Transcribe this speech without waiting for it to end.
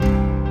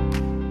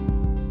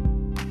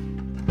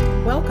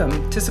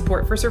Welcome to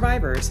Support for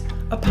Survivors,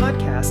 a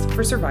podcast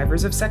for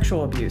survivors of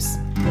sexual abuse.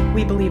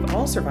 We believe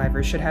all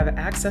survivors should have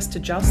access to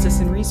justice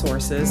and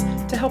resources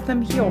to help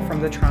them heal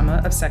from the trauma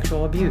of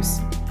sexual abuse.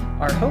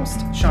 Our host,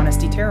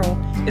 Shaughnessy Terrell,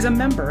 is a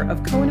member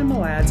of Cohen and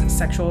Mlads's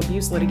sexual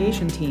abuse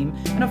litigation team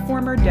and a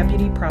former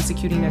deputy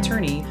prosecuting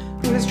attorney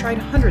who has tried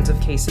hundreds of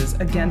cases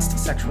against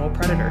sexual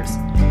predators.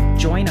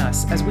 Join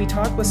us as we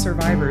talk with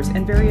survivors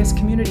and various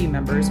community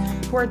members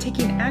who are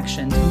taking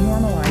action to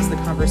normalize the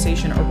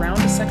conversation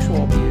around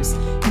sexual abuse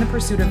in the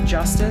pursuit of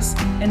justice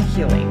and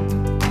healing.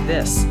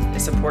 This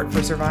is Support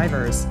for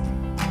Survivors.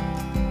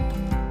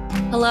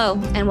 Hello,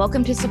 and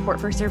welcome to Support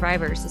for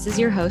Survivors. This is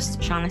your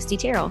host, Shaughnessy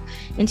Terrell.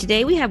 And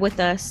today we have with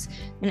us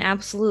an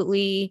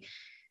absolutely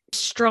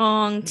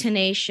strong,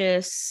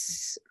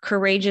 tenacious,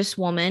 courageous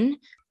woman,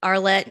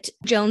 Arlette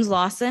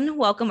Jones-Lawson.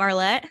 Welcome,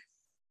 Arlette.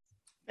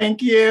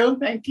 Thank you.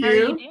 Thank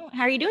you.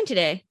 How are you doing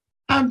today?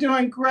 I'm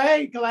doing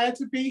great. Glad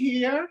to be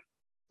here.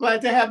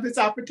 Glad to have this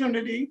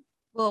opportunity.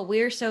 Well,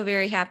 we're so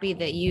very happy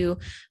that you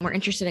were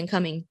interested in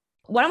coming.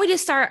 Why don't we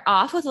just start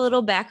off with a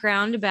little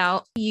background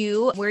about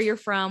you, where you're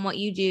from, what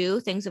you do,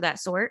 things of that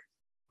sort?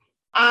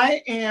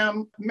 I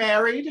am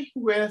married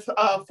with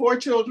 4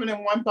 children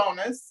and 1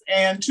 bonus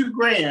and 2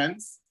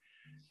 grands.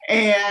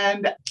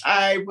 And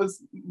I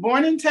was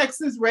born in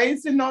Texas,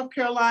 raised in North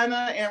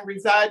Carolina, and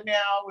reside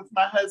now with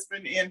my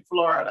husband in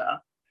Florida.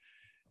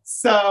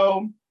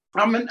 So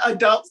I'm an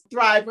adult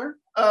thriver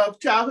of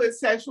childhood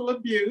sexual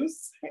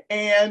abuse,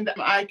 and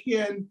I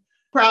can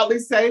proudly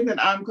say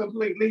that I'm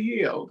completely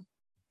healed.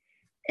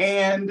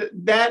 And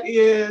that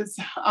is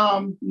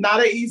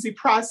not an easy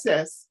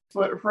process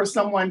for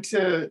someone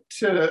to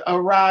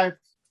arrive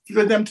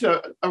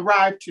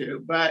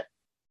to, but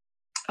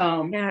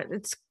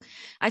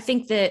I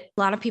think that a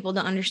lot of people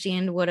don't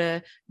understand what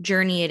a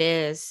journey it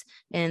is,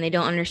 and they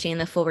don't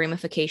understand the full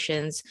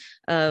ramifications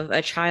of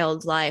a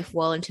child's life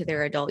well into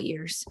their adult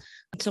years.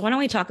 So why don't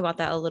we talk about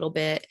that a little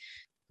bit?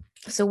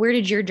 So where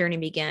did your journey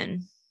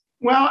begin?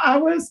 Well, I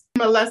was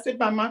molested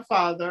by my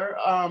father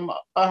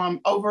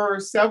over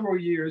several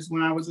years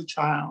when I was a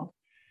child.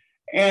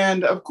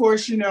 And of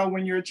course,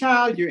 when you're a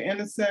child, you're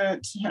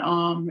innocent,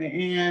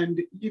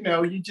 and,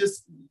 you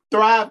just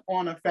thrive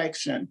on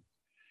affection.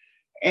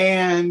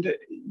 And,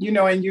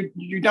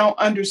 you don't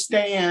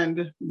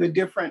understand the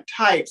different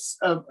types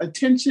of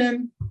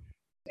attention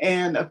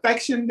and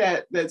affection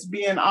that's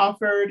being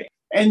offered.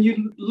 And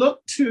you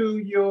look to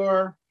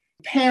your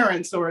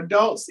parents or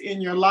adults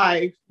in your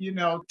life,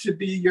 to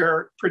be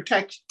your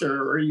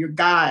protector or your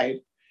guide.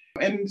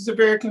 And it's a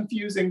very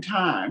confusing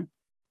time.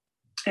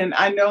 And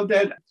I know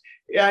that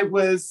I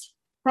was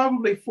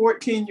probably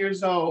 14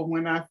 years old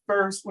when I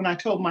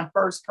told my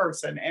first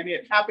person, and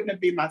it happened to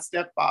be my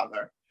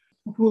stepfather,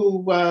 who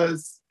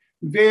was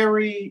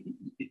very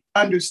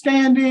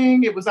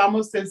understanding. It was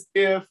almost as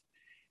if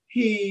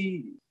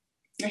he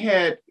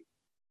had,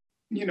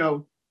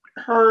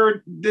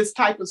 heard this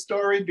type of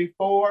story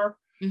before.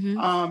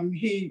 Mm-hmm.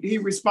 He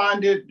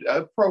responded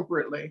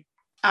appropriately.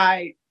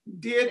 I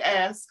did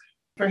ask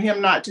for him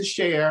not to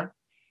share,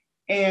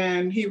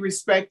 and he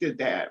respected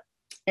that.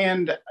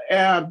 And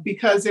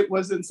because it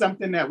wasn't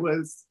something that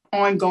was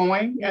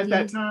ongoing at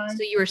that time.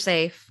 So you were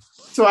safe.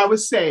 So I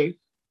was safe.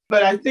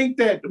 But I think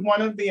that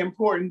one of the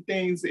important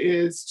things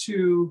is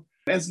to,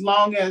 as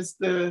long as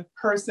the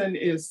person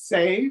is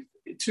safe,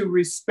 to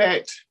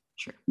respect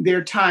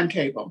their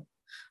timetable.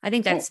 I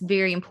think that's a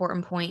very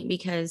important point,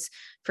 because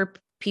for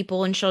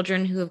people and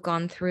children who have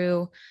gone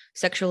through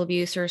sexual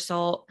abuse or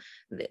assault,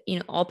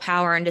 all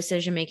power and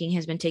decision-making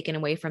has been taken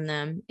away from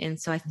them. And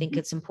so I think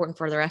it's important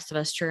for the rest of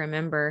us to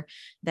remember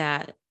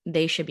that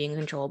they should be in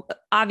control,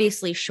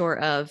 obviously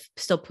short of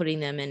still putting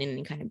them in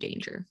any kind of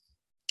danger.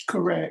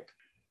 Correct.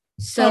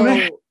 So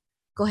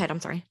go ahead.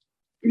 I'm sorry.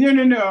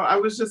 No. I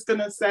was just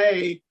going to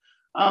say,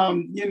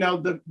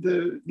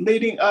 the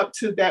leading up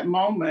to that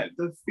moment,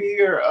 the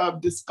fear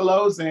of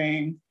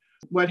disclosing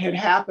what had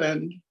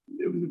happened,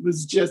 it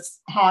was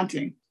just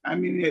haunting. I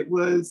mean, it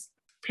was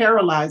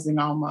paralyzing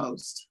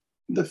almost,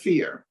 the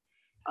fear,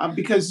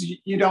 because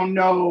you don't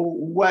know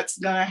what's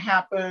going to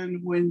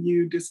happen when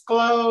you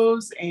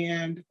disclose,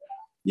 and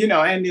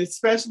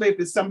especially if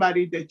it's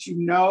somebody that you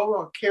know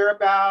or care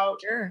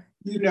about. Sure.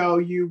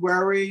 You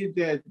worry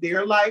that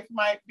their life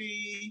might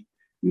be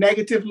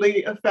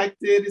negatively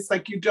affected. It's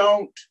like you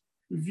don't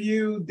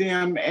view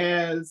them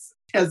as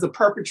a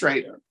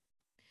perpetrator.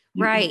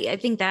 Right. I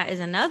think that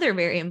is another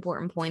very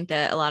important point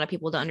that a lot of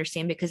people don't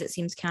understand, because it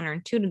seems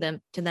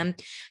counterintuitive to them.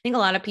 I think a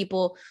lot of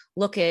people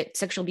look at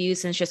sexual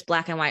abuse and it's just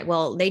black and white.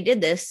 Well, they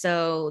did this,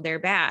 so they're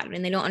bad.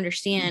 And they don't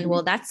understand,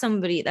 well, that's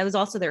somebody that was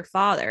also their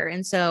father.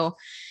 And so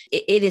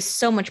it is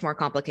so much more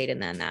complicated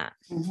than that.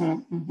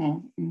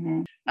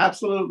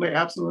 Absolutely.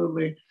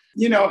 Absolutely.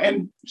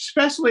 And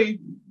especially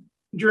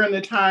during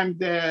the time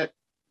that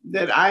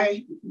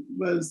I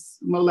was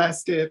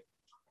molested,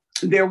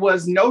 there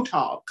was no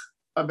talk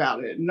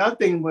about it.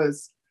 Nothing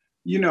was,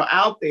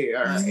 out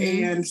there.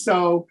 Mm-hmm. And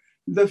so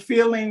the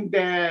feeling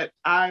that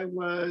I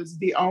was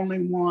the only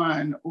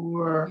one,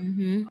 or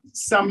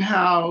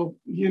somehow,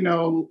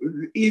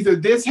 either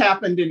this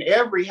happened in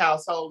every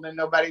household and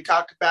nobody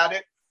talked about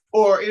it,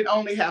 or it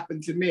only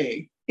happened to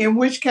me, in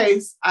which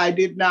case I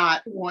did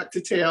not want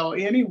to tell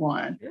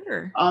anyone.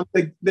 Sure.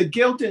 The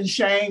guilt and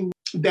shame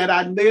that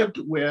I lived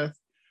with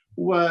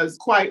was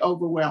quite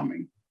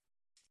overwhelming.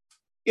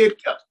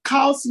 It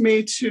caused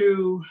me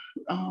to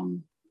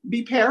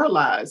be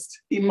paralyzed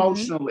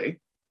emotionally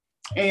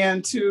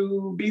and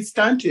to be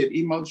stunted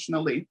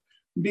emotionally,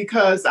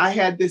 because I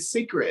had this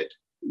secret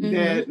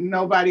that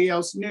nobody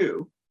else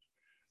knew.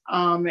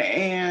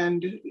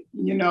 And,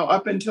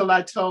 up until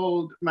I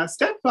told my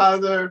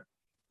stepfather,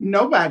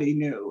 nobody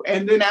knew.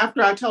 And then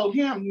after I told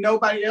him,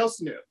 nobody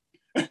else knew.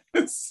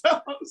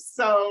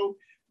 So,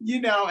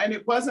 and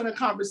it wasn't a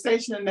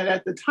conversation that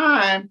at the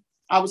time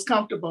I was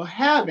comfortable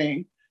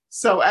having.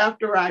 So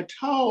after I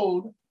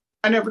told,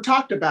 I never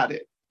talked about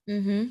it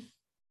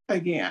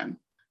again.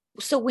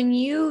 So when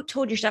you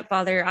told your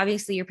stepfather,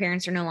 obviously your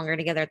parents are no longer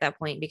together at that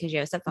point because you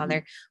have a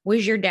stepfather.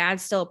 Was your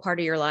dad still a part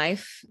of your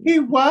life? He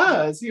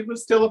was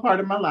still a part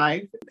of my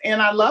life,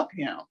 and I loved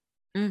him.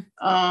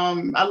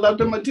 I loved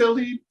him until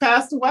he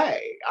passed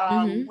away,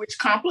 which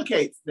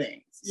complicates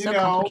things.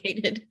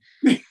 Complicated.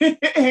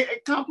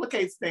 It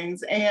complicates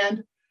things.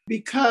 And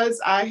because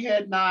I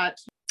had not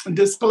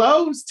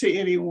disclosed to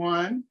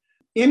anyone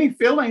any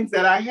feelings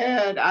that I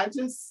had, I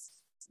just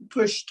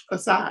pushed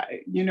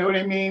aside. You know what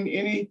I mean?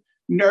 Any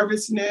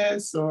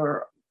nervousness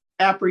or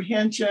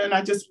apprehension,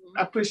 I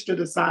pushed it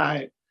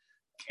aside.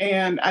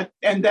 And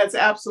that's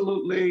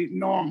absolutely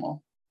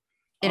normal.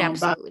 It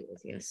absolutely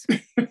is, yes.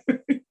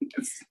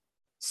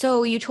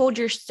 So you told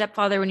your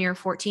stepfather when you were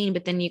 14,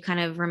 but then you kind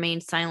of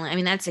remained silent. I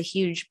mean, that's a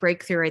huge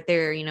breakthrough right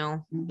there,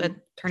 the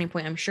turning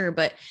point, I'm sure.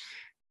 But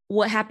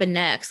what happened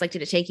next? Like,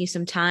 did it take you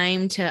some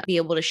time to be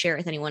able to share it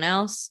with anyone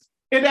else?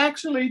 It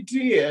actually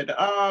did.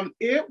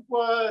 It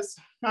was,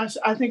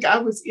 I think I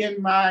was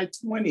in my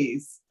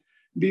 20s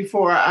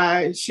before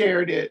I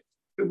shared it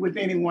with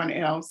anyone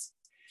else.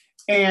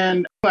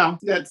 And well,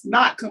 that's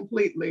not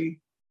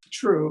completely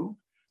true.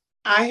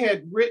 I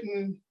had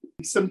written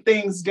some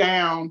things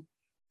down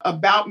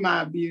about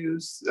my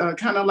abuse,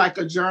 kind of like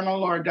a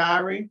journal or a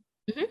diary.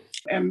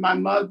 And my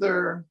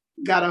mother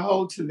got a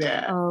hold to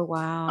that. Oh,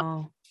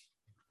 wow.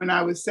 When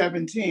I was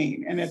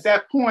 17. And at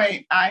that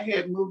point, I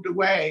had moved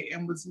away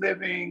and was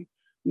living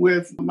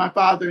with my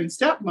father and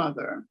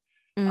stepmother.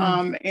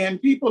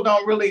 And people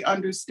don't really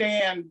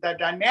understand the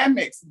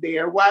dynamics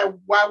there. Why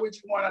would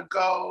you want to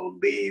go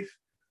leave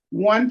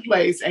one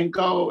place and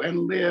go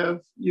and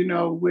live,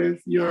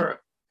 with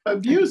your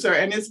abuser?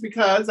 And it's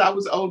because I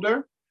was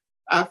older.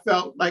 I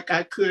felt like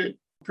I could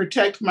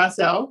protect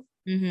myself.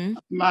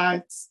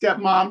 My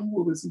stepmom,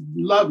 who was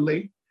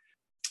lovely,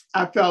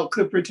 I felt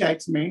could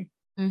protect me.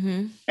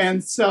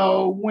 And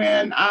so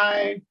when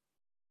I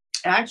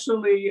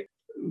actually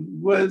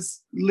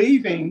was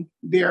leaving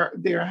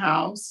their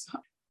house,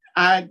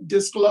 I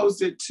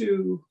disclosed it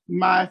to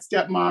my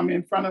stepmom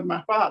in front of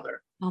my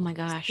father. Oh my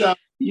gosh. So,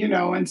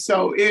 and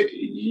so it,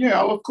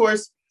 of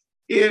course,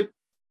 it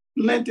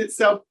lent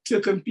itself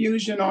to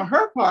confusion on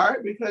her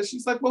part, because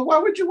she's like, well, why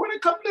would you want to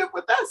come live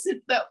with us if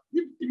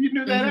you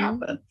knew that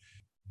happened?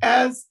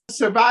 As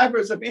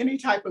survivors of any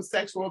type of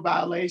sexual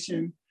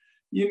violation,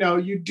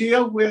 you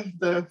deal with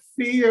the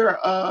fear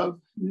of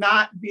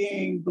not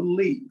being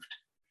believed,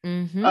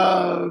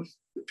 of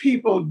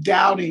people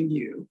doubting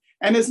you.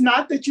 And it's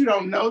not that you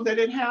don't know that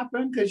it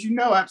happened, because you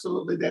know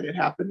absolutely that it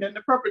happened, and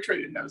the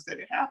perpetrator knows that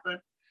it happened.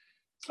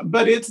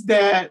 But it's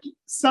that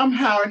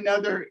somehow or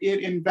another it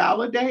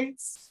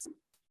invalidates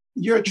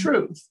your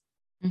truth.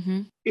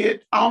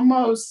 It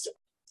almost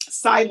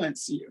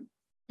silences you.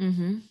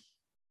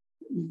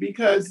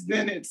 Because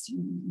then it's,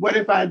 what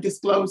if I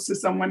disclose to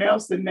someone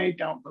else and they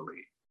don't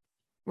believe?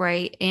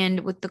 Right.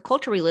 And with the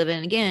culture we live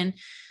in, again,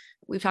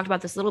 we've talked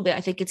about this a little bit.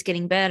 I think it's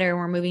getting better.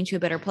 We're moving to a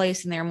better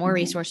place, and there are more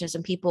resources,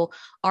 and people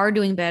are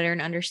doing better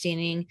and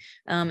understanding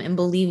and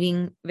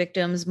believing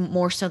victims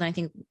more so than I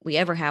think we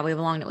ever have. We have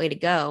a long way to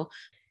go.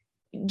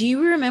 Do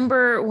you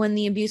remember when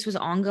the abuse was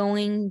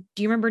ongoing?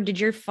 Do you remember, did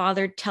your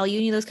father tell you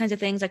any of those kinds of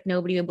things, like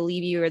nobody would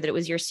believe you, or that it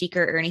was your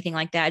secret or anything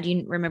like that? Do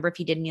you remember if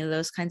he did any of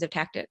those kinds of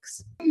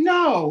tactics?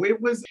 No, it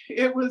was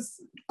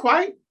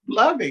quite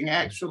loving,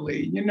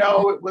 actually.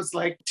 It was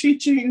like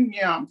teaching,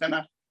 I'm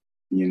gonna,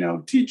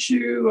 teach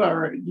you,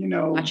 or,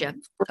 Gotcha.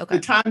 Okay.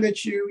 The time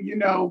that you,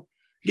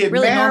 get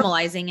really married,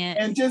 normalizing it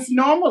and just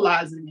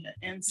normalizing it.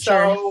 And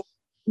so,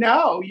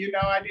 no,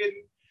 I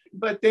didn't.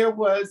 But there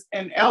was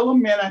an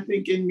element, I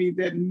think, in me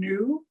that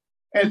knew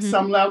at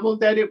some level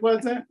that it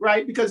wasn't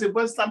right, because it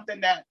was something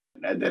that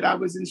I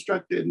was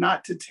instructed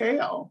not to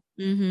tell.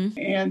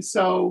 And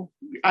so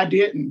I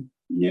didn't,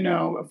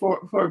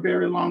 for a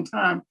very long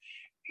time.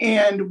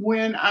 And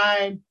when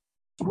I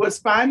was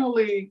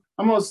finally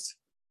almost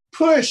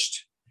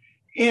pushed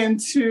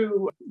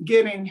into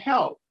getting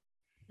help,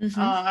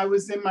 I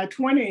was in my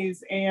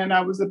 20s and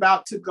I was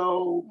about to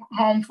go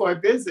home for a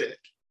visit.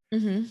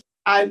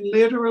 I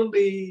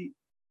literally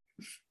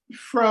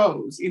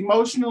froze.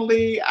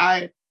 Emotionally,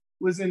 I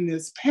was in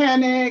this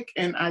panic,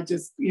 and I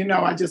just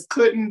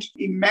couldn't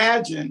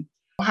imagine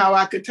how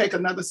I could take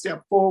another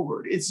step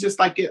forward. It's just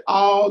like it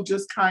all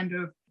just kind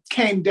of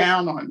came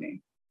down on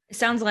me. It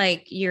sounds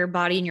like your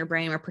body and your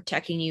brain were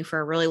protecting you for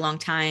a really long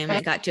time.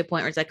 It got to a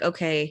point where it's like,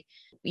 okay,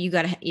 you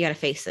gotta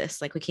face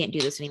this. Like, we can't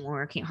do this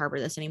anymore. Can't harbor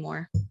this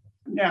anymore.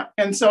 Yeah.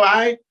 And so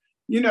I,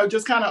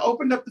 just kind of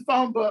opened up the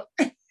phone book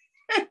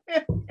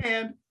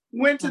and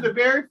went to the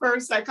very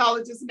first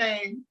psychologist's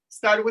name,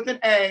 started with an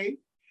A,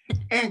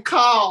 and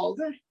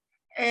called.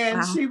 And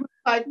Wow. she was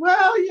like,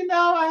 well,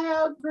 I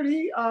have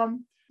pretty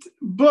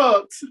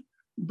booked,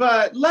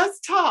 but let's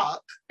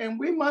talk. And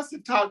we must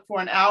have talked for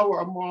an hour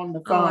or more on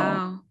the phone. Oh,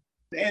 wow.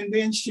 And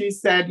then she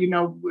said, we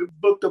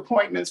booked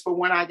appointments for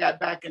when I got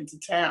back into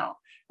town.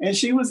 And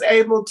she was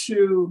able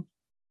to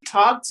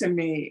talk to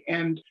me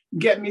and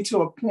get me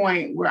to a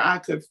point where I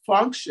could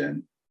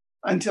function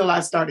until I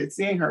started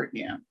seeing her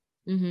again.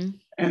 Mm-hmm.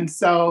 And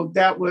so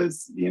that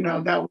was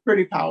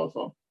pretty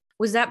powerful.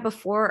 Was that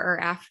before or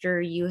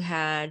after you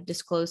had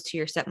disclosed to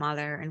your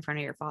stepmother in front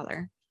of your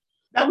father?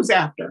 That was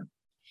after.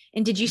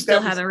 And did you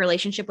still have a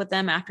relationship with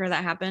them after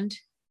that happened?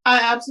 I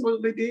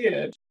absolutely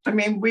did. I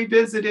mean, we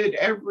visited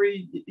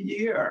every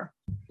year.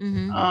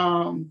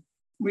 Mm-hmm.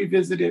 We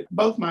visited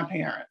both my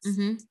parents.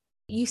 Mm-hmm.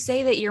 You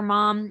say that your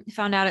mom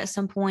found out at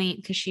some point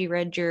because she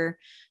read your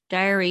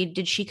diary.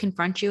 Did she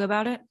confront you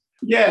about it?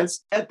 Yes.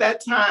 At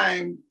that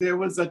time, there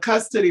was a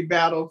custody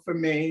battle for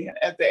me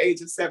at the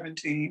age of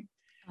 17.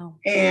 Oh.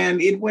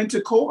 And it went to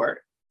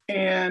court.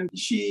 And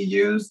she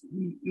used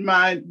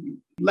my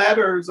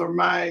letters or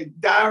my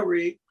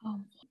diary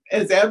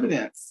as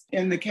evidence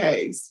in the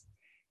case.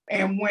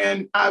 And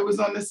when I was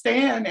on the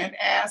stand and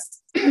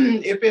asked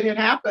if it had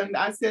happened,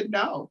 I said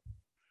no,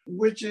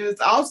 which is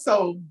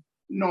also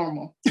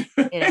normal.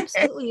 It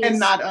absolutely and is.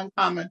 Not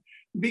uncommon.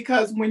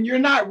 Because when you're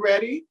not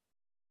ready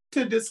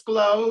to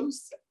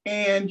disclose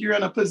and you're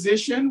in a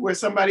position where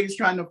somebody's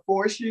trying to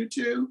force you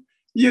to,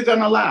 you're going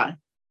to lie.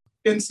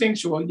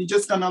 Instinctual. You're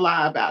just going to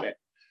lie about it.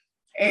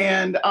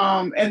 And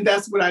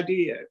that's what I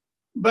did.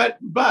 But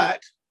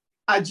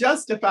I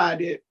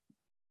justified it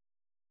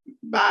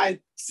by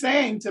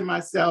saying to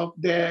myself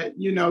that,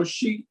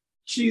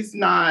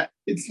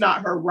 it's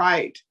not her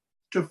right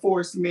to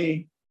force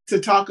me to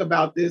talk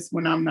about this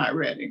when I'm not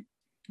ready.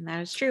 And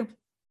that is true.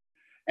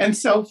 And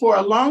so for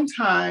a long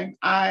time,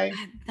 that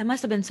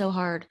must have been so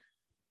hard.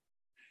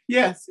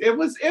 Yes, it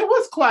was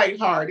quite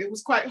hard. It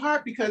was quite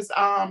hard because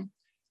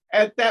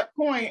at that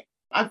point,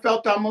 I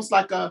felt almost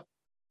like a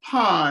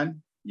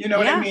pawn,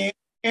 what I mean?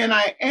 And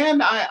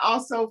I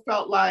also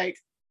felt like,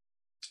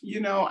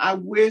 I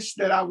wish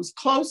that I was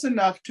close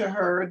enough to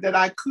her that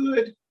I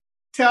could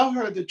tell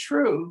her the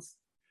truth.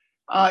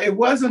 It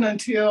wasn't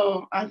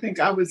until I think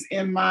I was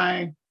in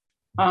my,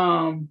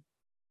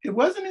 it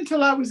wasn't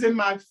until I was in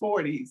my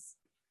 40s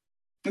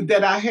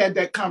that I had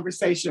that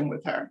conversation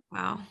with her.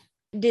 Wow.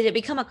 Did it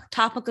become a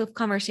topic of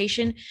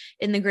conversation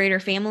in the greater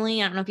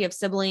family? I don't know if you have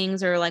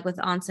siblings or like with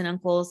aunts and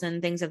uncles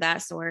and things of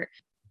that sort.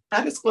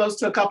 I disclosed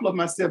to a couple of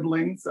my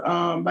siblings.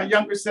 My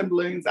younger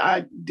siblings,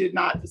 I did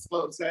not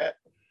disclose that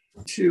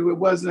to. It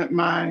wasn't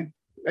my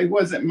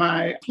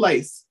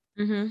place.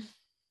 Mm-hmm.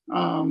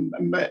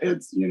 But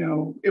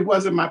it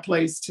wasn't my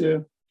place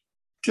to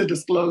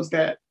disclose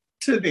that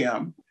to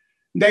them.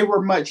 They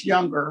were much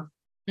younger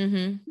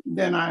than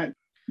I.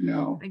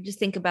 I just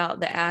think about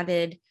the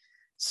added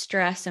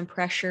stress and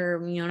pressure.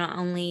 Not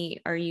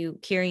only are you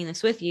carrying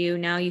this with you,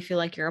 now you feel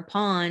like you're a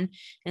pawn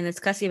in this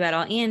custody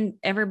battle, and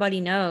everybody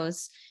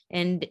knows,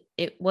 and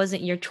it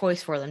wasn't your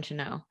choice for them to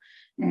know.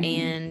 Mm-hmm.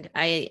 And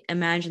I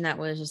imagine that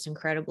was just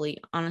incredibly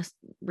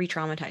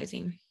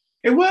re-traumatizing.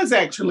 It was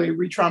actually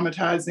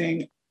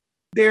re-traumatizing.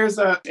 There's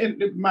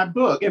in my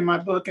book,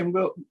 and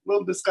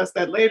we'll discuss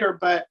that later,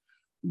 but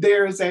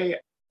there's a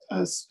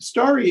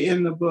story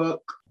in the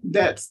book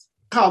that's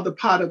called The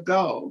Pot of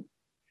Gold.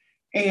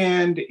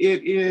 And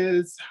it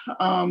is,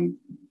 in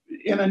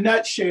a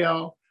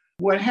nutshell,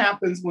 what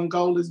happens when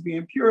gold is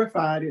being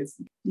purified is,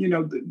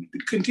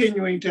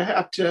 continuing to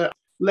have to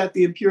let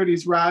the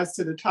impurities rise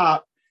to the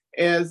top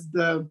as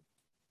the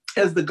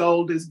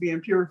gold is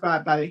being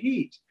purified by the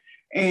heat.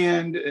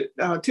 And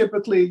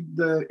typically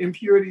the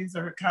impurities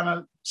are kind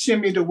of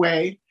shimmied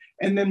away,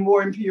 and then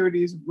more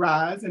impurities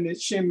rise, and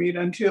it's shimmied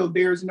until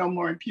there's no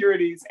more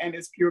impurities and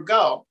it's pure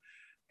gold.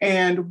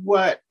 And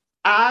what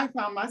I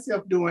found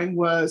myself doing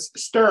was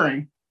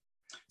stirring.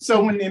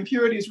 So when the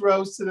impurities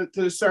rose to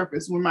the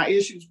surface, when my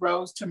issues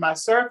rose to my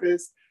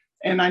surface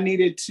and I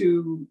needed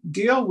to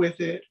deal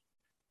with it,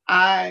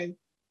 I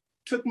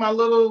took my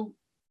little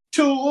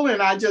tool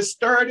and I just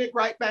stirred it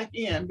right back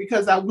in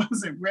because I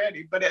wasn't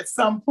ready. But at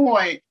some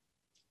point,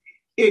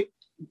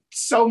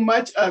 so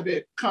much of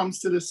it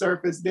comes to the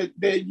surface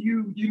that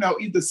you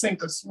either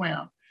sink or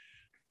swim.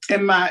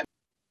 And my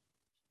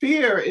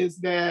fear is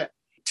that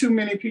too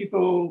many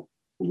people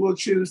will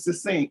choose to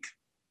sink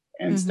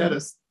instead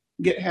of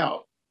get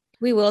help.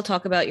 We will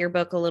talk about your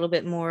book a little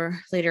bit more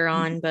later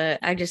on, but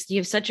you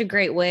have such a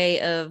great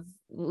way of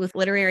with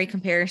literary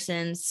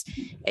comparisons.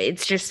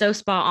 It's just so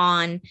spot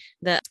on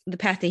the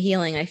path to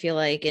healing, I feel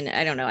like. And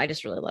I don't know, I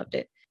just really loved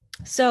it.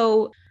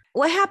 So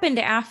what happened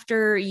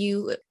after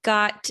you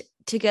got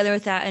together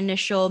with that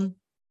initial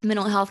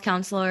mental health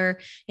counselor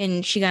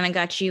and she kind of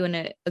got you in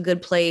a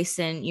good place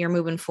and you're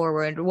moving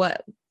forward?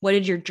 What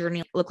did your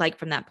journey look like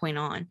from that point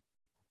on?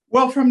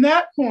 Well, from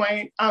that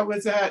point, I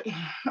was at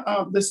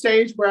the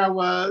stage where I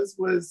was,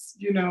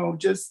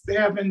 just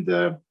having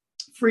the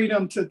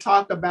freedom to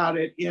talk about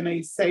it in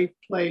a safe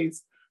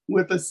place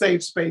with a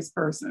safe space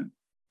person.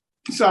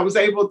 So I was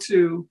able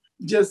to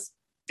just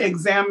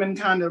examine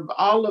kind of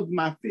all of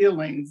my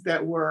feelings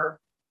that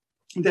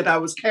I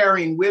was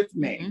carrying with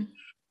me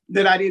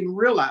that I didn't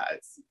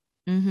realize.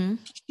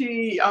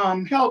 She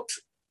helped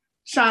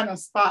shine a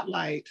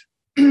spotlight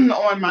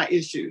on my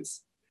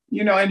issues,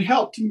 and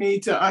helped me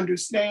to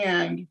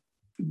understand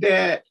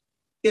that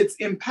it's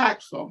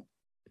impactful,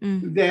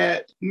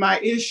 that my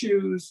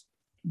issues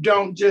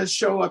don't just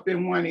show up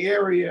in one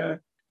area,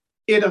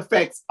 it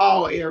affects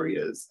all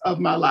areas of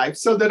my life,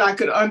 so that I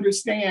could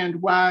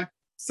understand why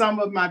some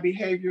of my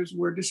behaviors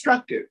were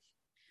destructive.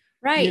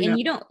 Right.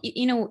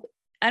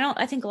 And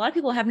I think a lot of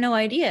people have no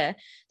idea.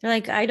 They're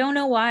like, I don't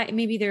know why.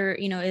 Maybe they're,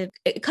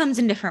 it comes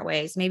in different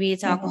ways. Maybe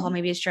it's alcohol,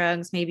 maybe it's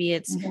drugs, maybe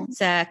it's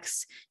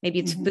sex, maybe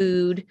it's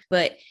food,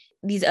 but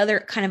these other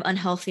kind of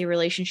unhealthy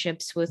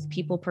relationships with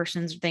people,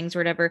 persons, things, or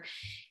whatever.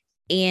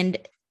 And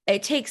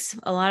it takes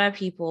a lot of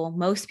people,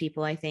 most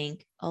people, I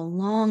think, a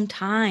long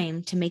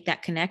time to make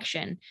that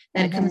connection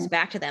that it comes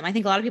back to them. I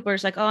think a lot of people are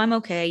just like, oh, I'm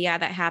okay. Yeah,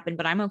 that happened,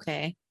 but I'm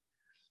okay.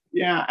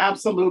 Yeah,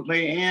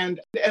 absolutely. And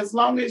as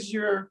long as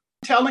you're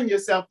telling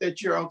yourself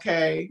that you're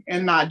okay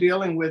and not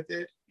dealing with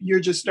it,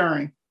 you're just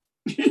stirring.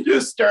 You're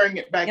stirring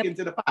it back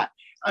into the pot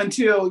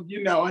until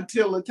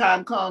the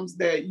time comes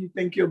that you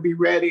think you'll be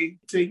ready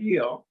to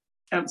heal.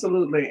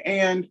 Absolutely.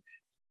 And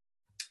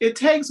it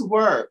takes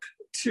work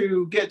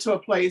to get to a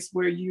place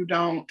where you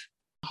don't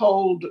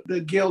hold the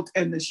guilt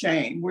and the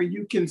shame, where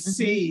you can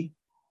see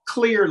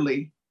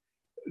clearly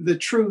the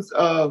truth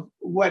of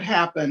what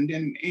happened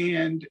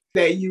and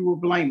that you were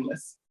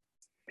blameless.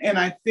 And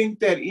I think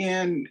that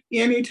in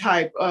any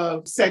type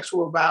of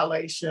sexual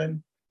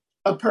violation,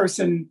 a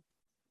person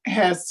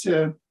has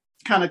to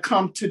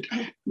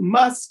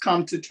must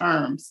come to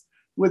terms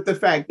with the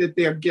fact that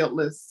they're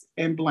guiltless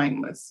and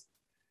blameless.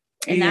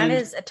 And that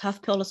is a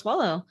tough pill to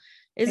swallow,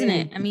 isn't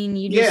it? I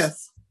mean,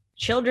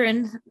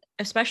 children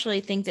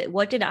especially think that,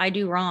 what did I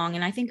do wrong?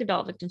 And I think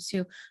adult victims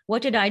too,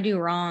 what did I do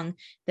wrong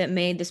that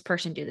made this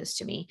person do this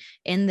to me?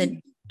 And the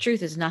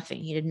truth is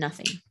nothing. You did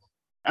nothing.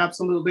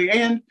 Absolutely.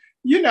 And,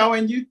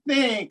 and you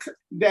think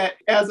that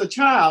as a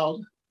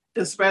child,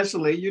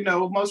 especially,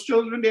 most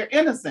children, they're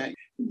innocent.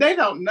 They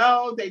don't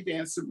know, they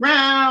dance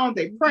around,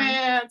 they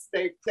prance,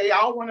 they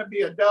all want to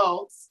be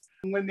adults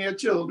when they're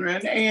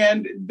children.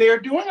 And they're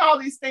doing all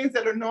these things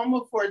that are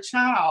normal for a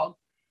child.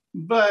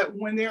 But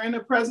when they're in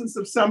the presence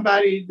of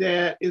somebody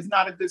that is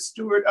not a good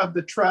steward of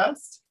the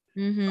trust,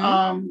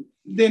 then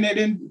it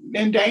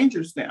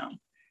endangers them.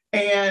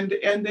 And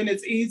then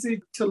it's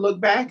easy to look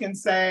back and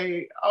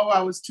say, oh,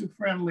 I was too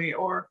friendly,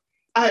 or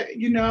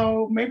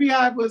maybe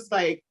I was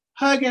like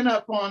hugging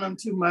up on them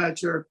too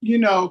much, or,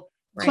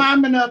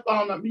 climbing up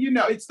on them.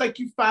 It's like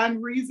you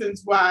find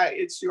reasons why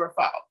it's your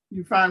fault.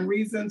 You find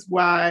reasons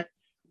why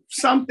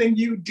something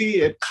you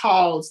did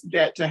caused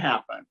that to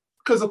happen.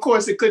 Because, of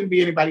course, it couldn't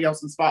be anybody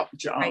else's fault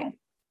but your own.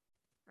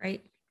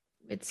 Right.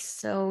 It's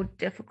so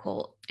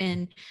difficult.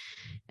 And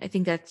I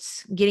think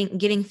that's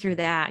getting through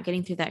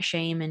that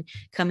shame and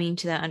coming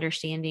to that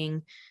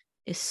understanding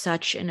is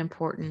such an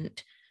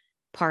important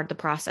part of the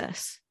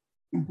process.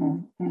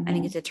 I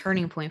think it's a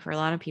turning point for a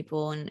lot of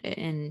people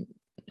and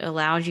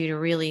allows you to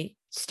really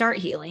start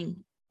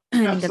healing.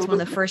 I think that's one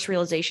of the first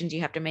realizations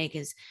you have to make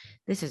is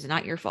this is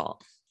not your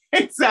fault.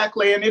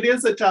 Exactly. And it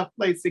is a tough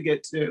place to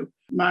get to.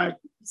 My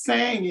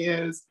saying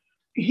is,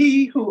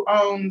 he who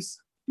owns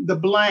the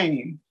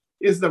blame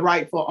is the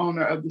rightful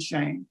owner of the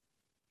shame.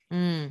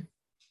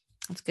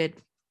 That's good.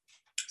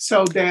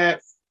 So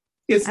that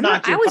it's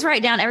not. I always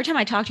write down, every time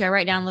I talk to you, I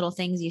write down little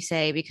things you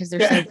say because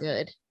they're so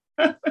good.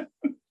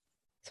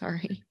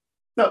 Sorry.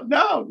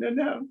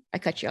 No. I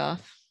cut you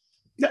off.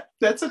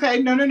 That's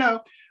okay.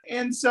 No.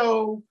 And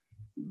so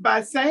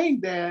by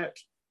saying that,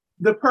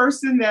 the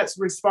person that's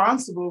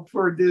responsible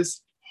for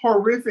this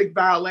horrific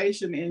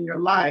violation in your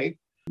life,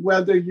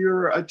 whether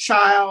you're a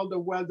child or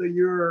whether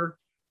you're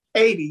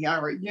 80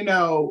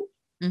 or,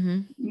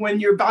 when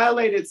you're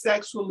violated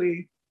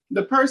sexually,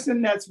 the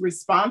person that's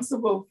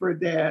responsible for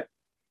that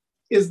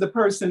is the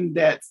person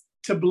that's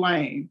to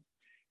blame.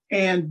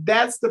 And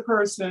that's the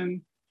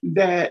person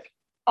that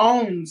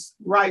owns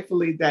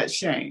rightfully that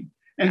shame.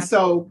 And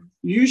Absolutely. So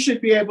you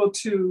should be able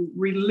to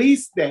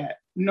release that,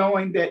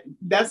 knowing that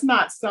that's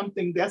not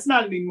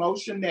an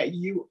emotion that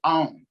you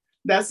own.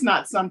 That's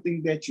not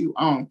something that you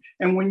own.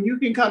 And when you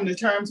can come to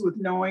terms with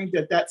knowing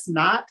that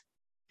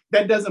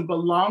that doesn't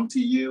belong to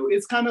you,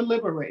 it's kind of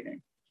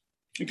liberating.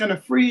 It kind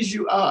of frees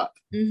you up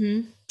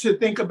to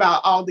think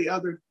about all the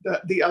other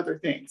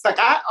things. Like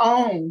I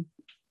own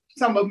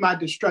some of my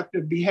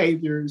destructive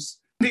behaviors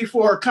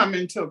before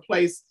coming to a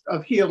place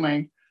of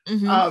healing,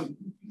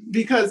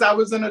 because I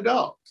was an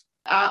adult.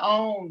 I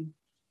own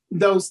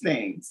those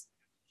things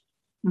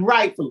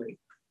rightfully,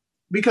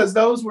 because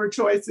those were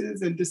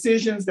choices and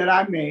decisions that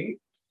I made.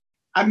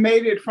 I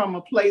made it from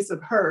a place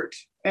of hurt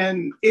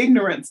and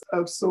ignorance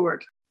of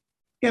sort,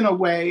 in a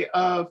way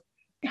of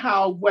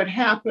how what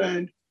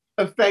happened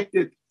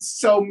affected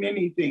so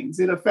many things.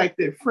 It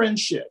affected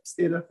friendships.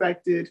 It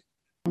affected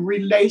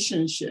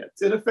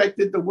relationships. It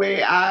affected the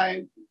way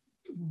I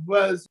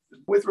was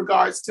with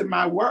regards to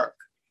my work.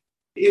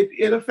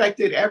 It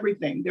affected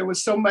everything. There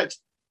was so much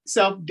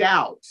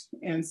self-doubt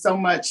and so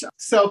much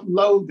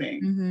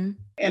self-loathing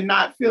and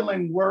not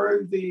feeling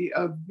worthy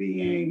of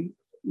being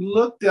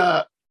looked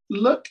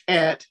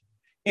at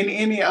in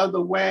any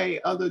other way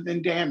other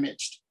than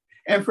damaged.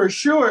 And for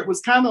sure, it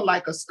was kind of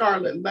like a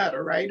scarlet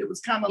letter, right? It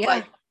was kind of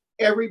like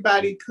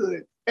everybody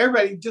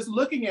just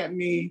looking at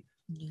me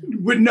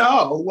would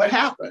know what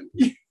happened.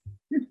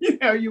 You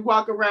know, you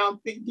walk around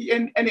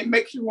thinking, and it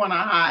makes you want to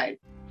hide.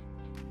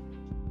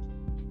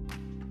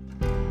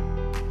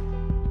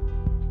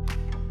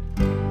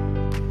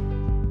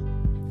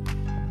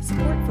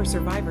 Support for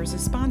Survivors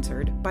is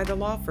sponsored by the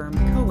law firm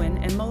Cohen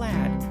and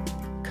Malad.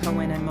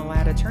 Cohen and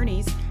Malad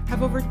attorneys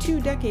have over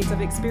 2 decades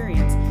of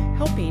experience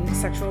helping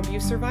sexual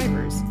abuse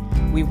survivors.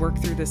 We work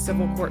through the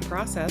civil court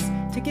process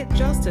to get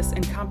justice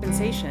and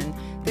compensation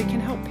that can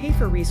help pay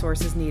for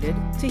resources needed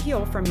to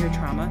heal from your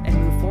trauma and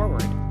move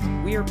forward.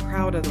 We are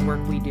proud of the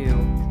work we do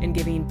in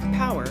giving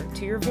power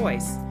to your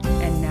voice.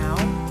 And now,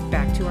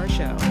 back to our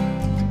show.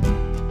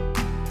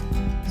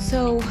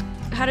 So,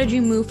 how did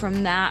you move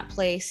from that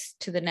place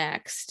to the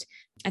next?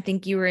 I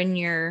think you were in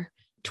your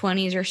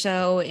 20s or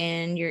so,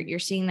 and you're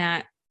seeing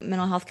that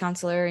mental health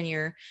counselor, and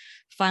you're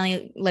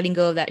finally letting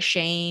go of that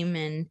shame.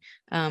 And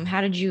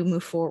how did you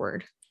move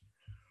forward?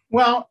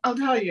 Well, I'll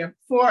tell you,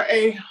 for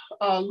a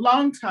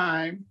long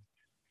time,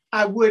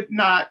 I would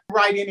not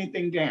write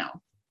anything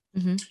down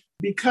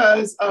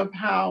because of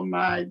how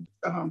my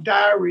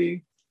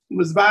diary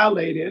was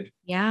violated.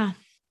 Yeah.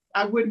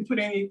 I wouldn't put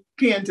any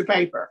pen to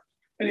paper.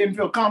 I didn't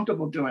feel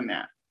comfortable doing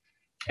that.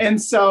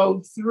 And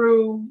so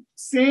through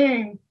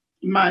seeing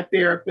my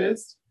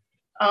therapist,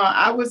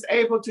 I was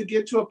able to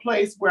get to a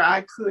place where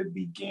I could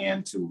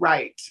begin to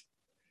write.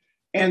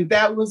 And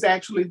that was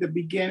actually the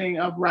beginning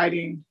of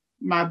writing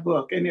my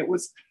book. And it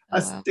was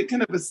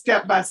kind of a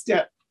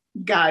step-by-step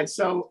guide.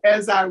 So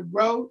as I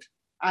wrote,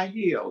 I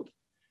healed.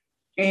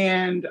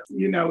 And,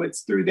 you know,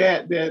 it's through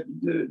that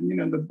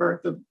the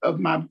birth of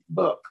my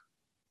book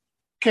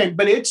came.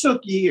 But it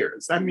took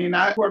years. I mean,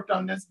 I worked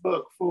on this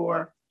book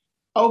for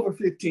over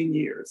 15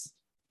 years.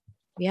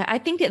 Yeah, I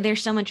think that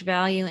there's so much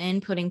value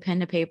in putting pen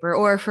to paper,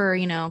 or for,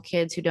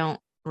 kids who don't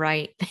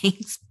write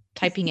things,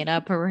 typing it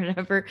up or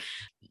whatever.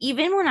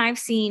 Even when I've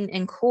seen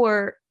in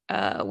court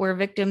where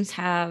victims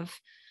have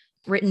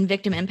written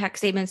victim impact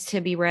statements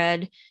to be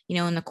read,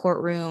 in the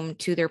courtroom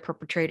to their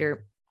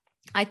perpetrator,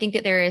 I think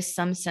that there is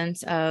some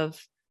sense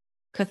of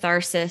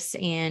catharsis,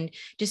 and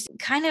just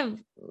kind of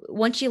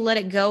once you let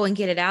it go and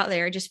get it out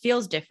there, it just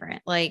feels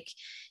different. Like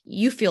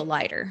you feel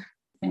lighter.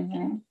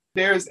 Mm-hmm.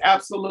 There's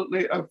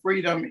absolutely a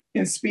freedom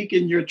in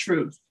speaking your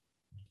truth.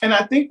 And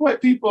I think what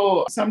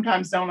people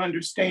sometimes don't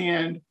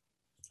understand,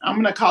 I'm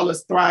going to call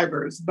us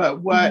thrivers,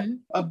 but what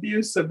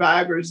abuse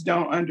survivors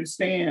don't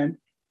understand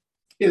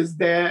is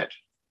that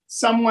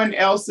someone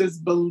else's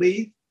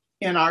belief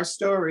in our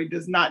story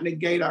does not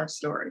negate our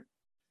story.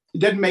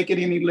 It doesn't make it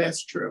any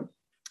less true.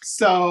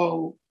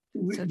 So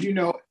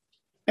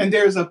and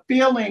there's a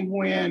feeling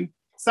when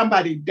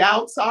somebody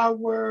doubts our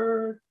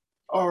word,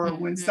 or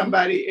when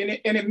somebody,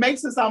 and it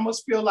makes us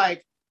almost feel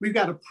like we've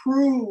got to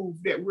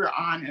prove that we're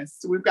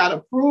honest. We've got to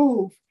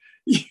prove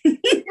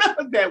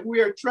that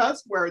we're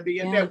trustworthy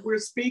and that we're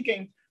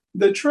speaking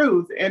the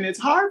truth. And it's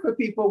hard for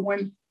people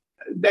when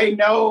they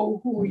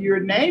know who you're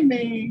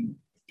naming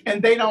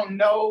and they don't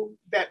know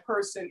that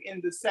person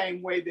in the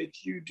same way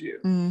that you do.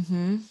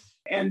 Mm-hmm.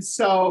 And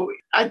so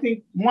I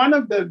think one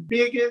of the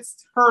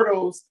biggest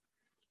hurdles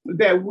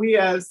that we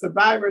as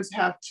survivors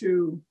have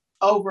to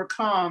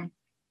overcome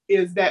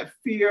is that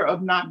fear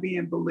of not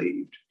being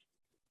believed.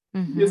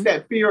 Just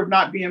that fear of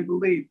not being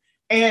believed.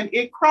 And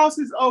it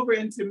crosses over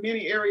into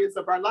many areas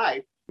of our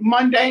life.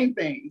 Mundane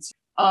things.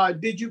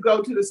 Did you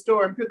go to the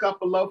store and pick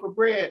up a loaf of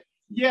bread?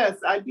 Yes,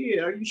 I did.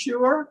 Are you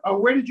sure? Or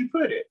where did you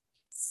put it?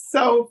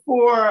 So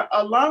for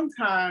a long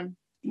time,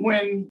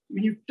 when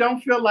you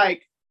don't feel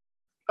like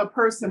a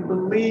person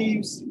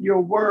believes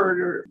your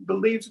word or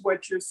believes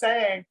what you're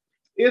saying,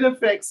 it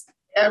affects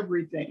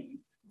everything.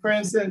 For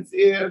instance,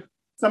 if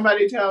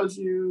somebody tells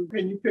you,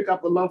 can you pick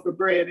up a loaf of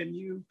bread, and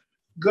you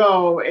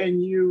go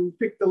and you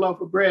pick the loaf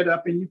of bread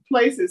up and you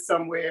place it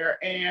somewhere,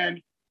 and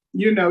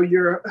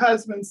your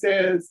husband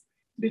says,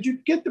 did you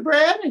get the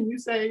bread? And you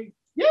say,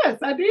 yes,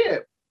 I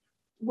did.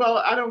 Well,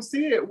 I don't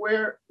see it.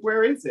 Where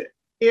is it?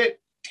 It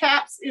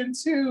taps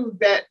into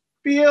that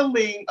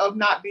feeling of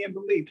not being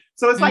believed.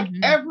 So it's like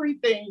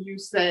everything you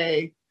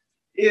say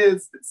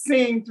is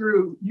seeing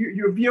through,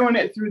 you're viewing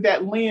it through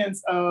that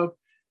lens of,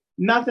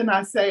 nothing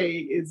I say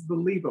is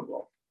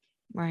believable.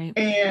 Right.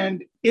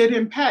 And it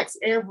impacts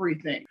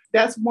everything.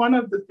 That's one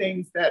of the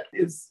things that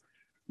is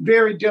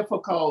very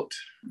difficult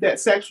that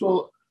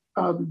sexual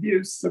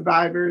abuse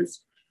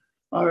survivors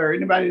or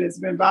anybody that's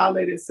been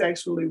violated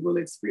sexually will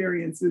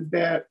experience, is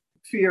that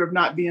fear of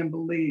not being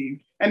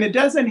believed. And it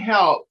doesn't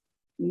help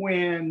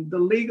when the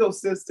legal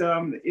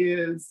system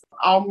is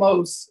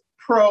almost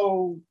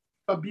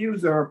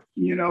pro-abuser,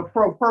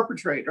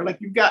 pro-perpetrator.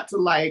 Like you've got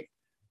to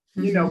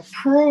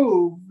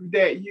prove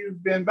that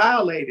you've been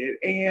violated.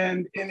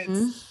 And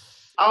it's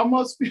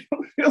almost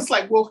feels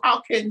like, well,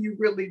 how can you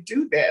really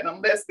do that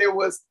unless there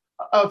was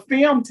a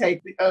film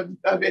tape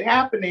of it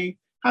happening?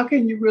 How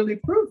can you really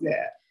prove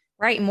that?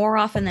 Right. More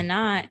often than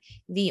not,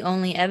 the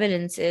only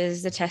evidence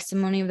is the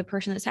testimony of the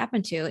person that's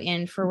happened to.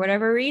 And for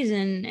whatever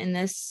reason in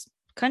this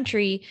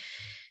country,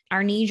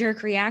 our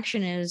knee-jerk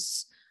reaction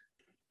is,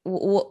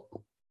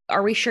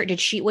 are we sure?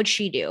 What'd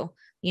she do?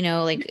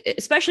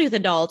 Especially with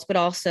adults, but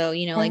also,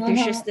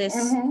 there's just this,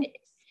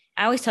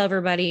 I always tell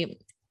everybody,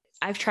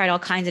 I've tried all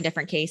kinds of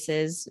different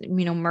cases,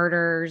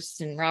 murders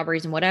and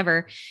robberies and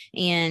whatever.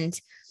 And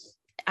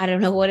I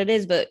don't know what it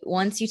is, but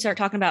once you start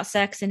talking about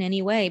sex in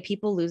any way,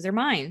 people lose their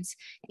minds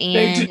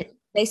and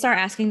they start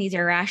asking these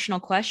irrational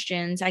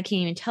questions. I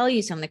can't even tell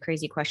you some of the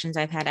crazy questions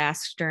I've had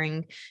asked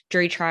during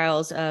jury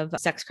trials of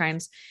sex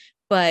crimes,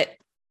 but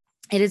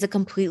it is a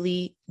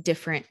completely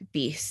different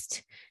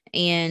beast.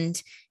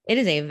 And it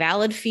is a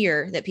valid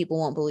fear that people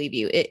won't believe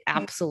you. It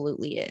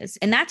absolutely is.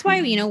 And that's why,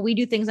 we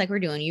do things like we're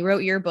doing. You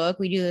wrote your book,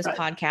 we do this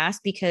podcast,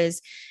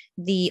 because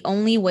the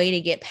only way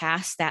to get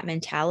past that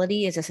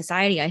mentality as a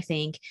society, I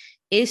think,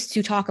 is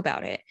to talk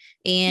about it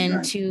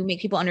and to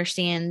make people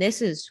understand this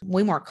is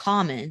way more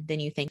common than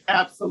you think.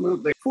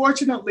 Absolutely.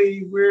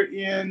 Fortunately, we're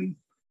in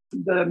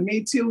the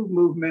Me Too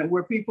movement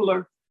where people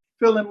are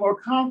feeling more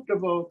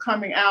comfortable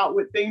coming out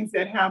with things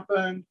that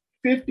happened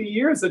 50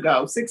 years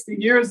ago, 60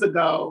 years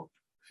ago,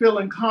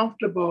 feeling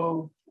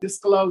comfortable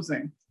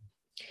disclosing.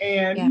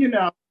 And,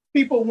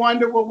 people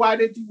wonder, well, why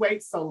did you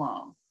wait so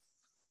long?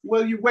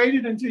 Well, you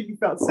waited until you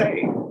felt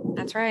safe.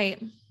 That's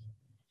right.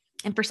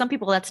 And for some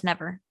people, that's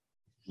never.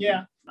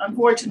 Yeah,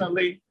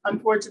 unfortunately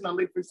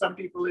for some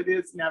people, it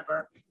is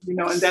never,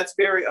 and that's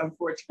very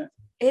unfortunate.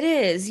 It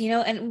is,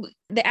 and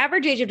the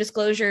average age of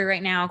disclosure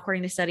right now,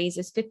 according to studies,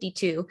 is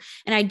 52.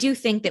 And I do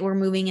think that we're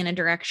moving in a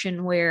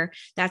direction where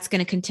that's going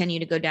to continue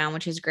to go down,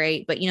 which is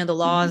great. But, the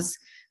laws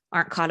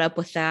aren't caught up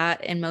with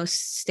that. In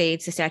most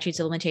states, the statutes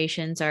of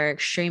limitations are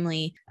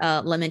extremely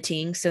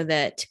limiting, so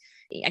that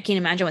I can't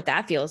imagine what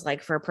that feels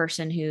like for a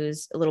person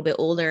who's a little bit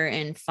older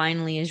and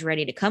finally is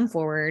ready to come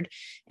forward.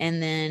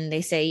 And then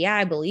they say, yeah,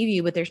 I believe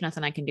you, but there's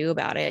nothing I can do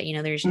about it.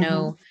 There's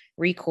no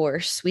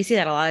recourse. We see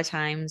that a lot of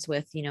times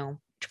with,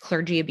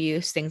 clergy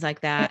abuse, things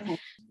like that. There's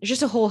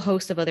just a whole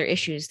host of other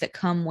issues that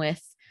come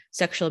with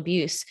sexual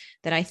abuse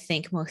that I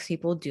think most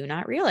people do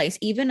not realize,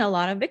 even a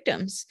lot of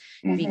victims,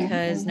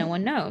 because no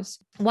one knows.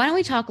 Why don't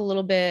we talk a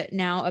little bit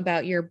now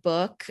about your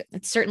book?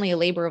 It's certainly a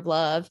labor of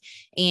love,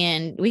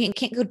 and we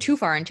can't go too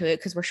far into it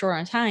because we're short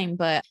on time,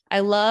 but I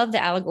love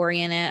the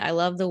allegory in it. I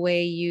love the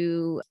way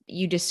you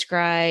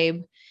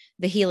describe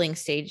the healing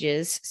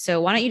stages.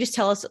 So why don't you just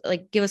tell us,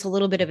 give us a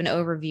little bit of an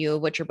overview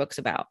of what your book's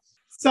about?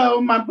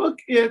 So my book,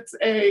 it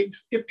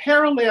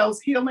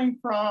parallels healing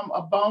from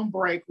a bone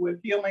break with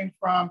healing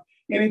from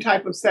any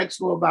type of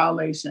sexual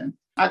violation.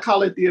 I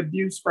call it the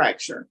abuse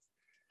fracture.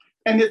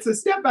 And it's a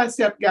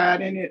step-by-step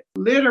guide, and it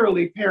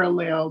literally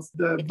parallels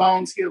the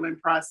bones healing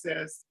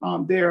process.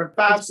 There are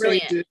 5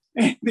 stages.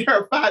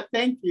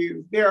 Thank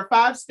you. There are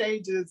 5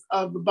 stages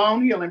of the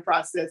bone healing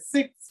process,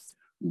 6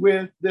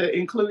 with the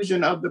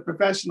inclusion of the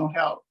professional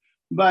help.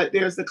 But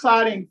there's the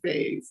clotting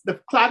phase, the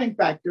clotting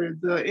factor,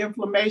 the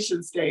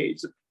inflammation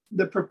stage,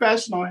 the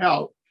professional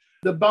help,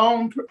 the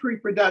bone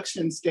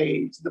pre-production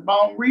stage, the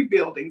bone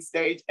rebuilding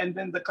stage, and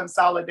then the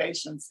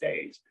consolidation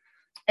stage.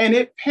 And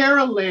it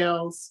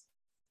parallels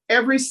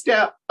every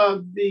step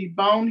of the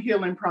bone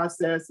healing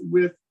process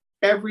with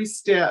every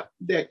step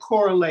that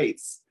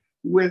correlates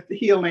with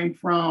healing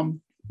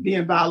from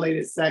being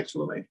violated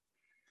sexually.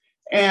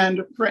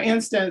 And for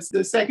instance,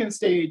 the second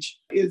stage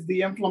is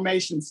the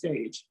inflammation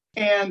stage.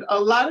 And a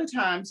lot of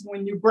times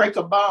when you break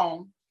a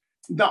bone,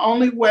 the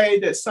only way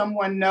that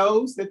someone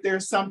knows that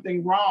there's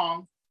something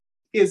wrong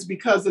is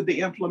because of the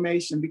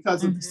inflammation,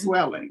 because of the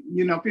swelling.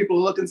 People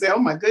look and say, oh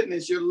my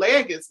goodness, your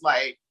leg is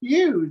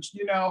huge,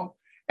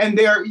 and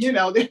they're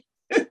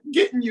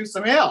getting you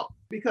some help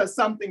because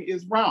something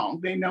is wrong.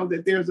 They know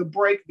that there's a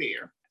break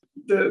there.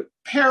 The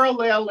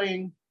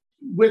paralleling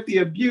with the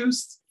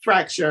abuse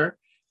fracture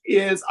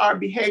is our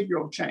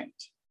behavioral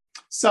change.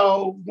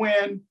 So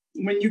when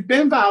you've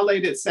been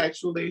violated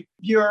sexually,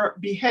 your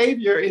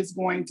behavior is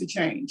going to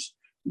change.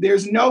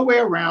 There's no way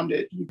around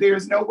it.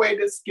 There's no way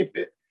to skip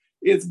it.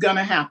 It's going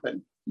to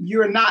happen.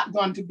 You're not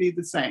going to be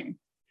the same.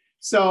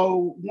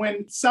 So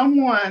when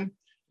someone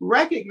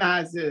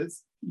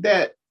recognizes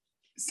that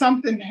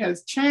something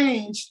has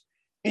changed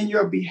in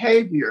your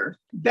behavior,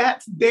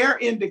 that's their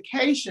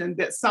indication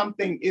that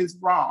something is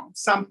wrong.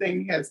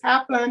 Something has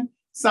happened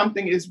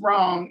something is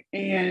wrong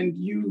and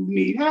you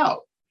need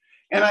help.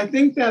 And I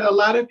think that a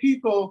lot of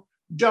people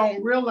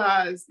don't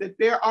realize that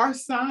there are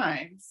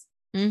signs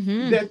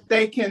that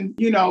they can,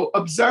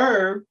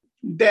 observe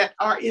that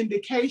are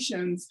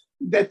indications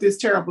that this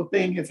terrible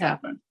thing has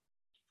happened.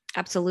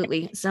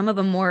 Absolutely. Some of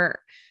them more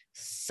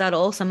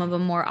subtle, some of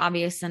them more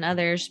obvious than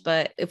others.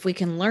 But if we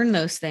can learn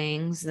those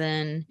things,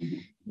 then,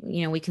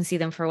 we can see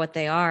them for what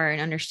they are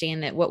and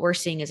understand that what we're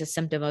seeing is a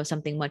symptom of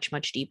something much,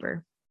 much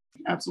deeper.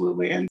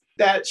 Absolutely. And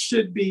that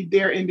should be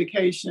their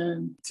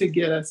indication to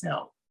get us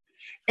help.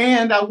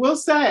 And I will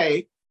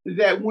say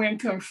that when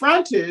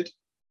confronted,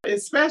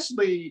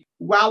 especially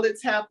while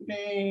it's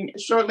happening,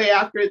 shortly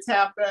after it's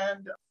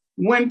happened,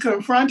 when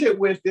confronted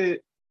with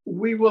it,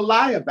 we will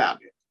lie about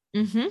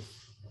it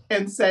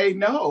and say,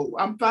 no,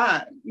 I'm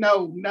fine.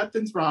 No,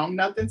 nothing's wrong.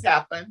 Nothing's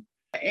happened.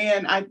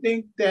 And I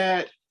think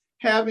that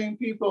having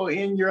people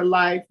in your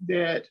life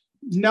that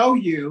know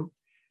you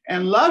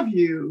and love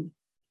you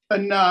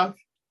enough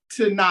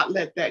to not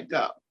let that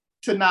go,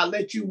 to not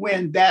let you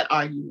win that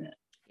argument.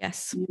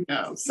 Yes.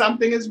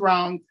 Something is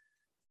wrong.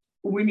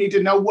 We need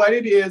to know what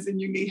it is and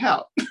you need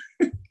help.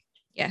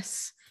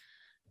 Yes.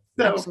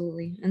 So,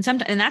 absolutely. And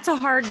that's a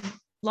hard,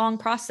 long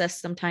process.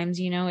 Sometimes,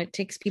 it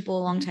takes people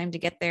a long time to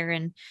get there.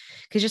 And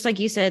because just like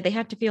you said, they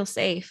have to feel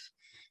safe.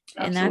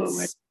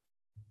 Absolutely. And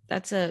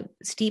that's a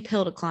steep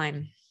hill to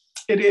climb.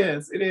 It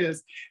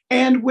is.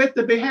 And with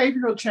the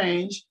behavioral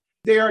change,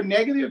 there are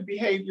negative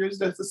behaviors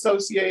that's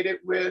associated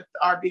with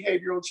our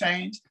behavioral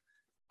change.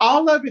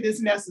 All of it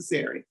is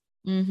necessary.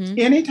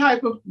 Any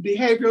type of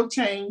behavioral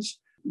change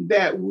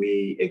that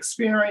we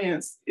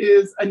experience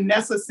is a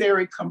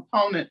necessary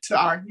component to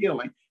our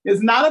healing.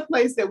 It's not a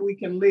place that we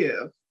can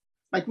live.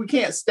 Like, we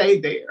can't stay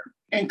there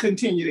and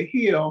continue to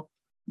heal,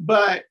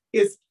 but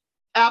it's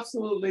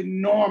absolutely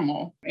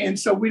normal. And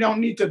so we don't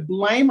need to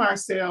blame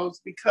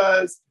ourselves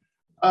because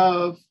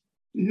of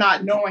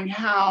not knowing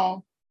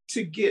how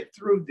to get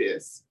through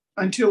this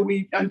until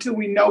we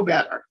know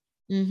better.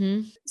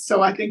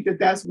 So I think that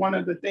that's one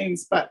of the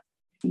things. But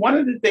one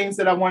of the things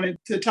that I wanted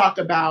to talk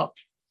about,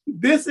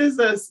 this is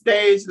a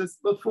stage, that's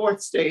the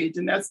fourth stage,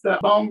 and that's the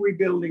bone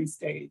rebuilding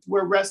stage,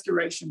 where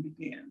restoration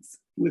begins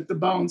with the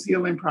bones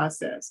healing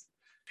process.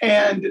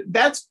 And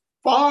that's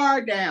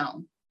far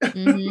down.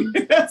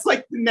 That's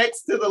like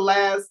next to the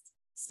last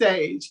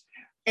stage.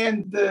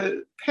 And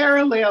the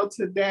parallel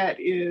to that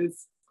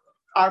is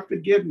our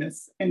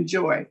forgiveness and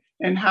joy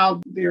and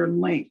how they're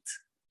linked.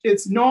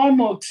 It's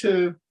normal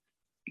to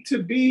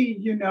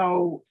be,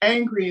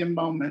 angry in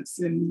moments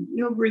and,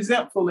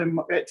 resentful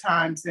at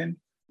times and,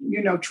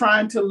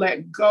 trying to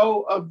let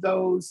go of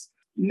those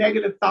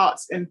negative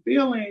thoughts and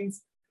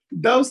feelings.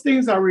 Those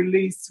things are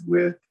released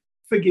with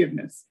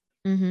forgiveness.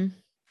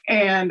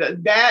 And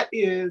that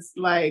is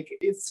like,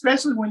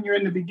 especially when you're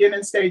in the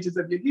beginning stages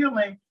of your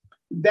healing,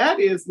 that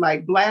is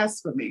like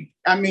blasphemy.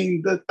 I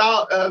mean, the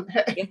thought of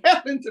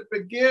having to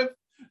forgive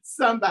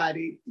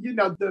somebody,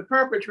 the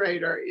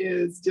perpetrator,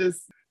 is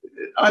just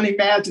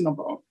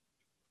unimaginable.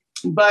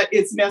 But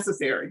it's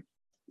necessary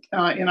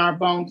in our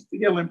bone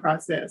healing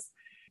process.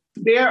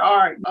 There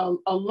are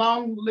a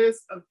long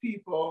list of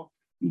people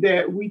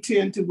that we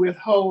tend to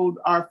withhold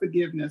our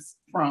forgiveness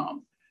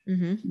from.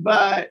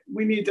 But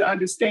we need to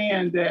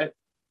understand that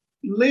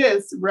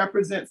Liz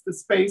represents the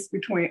space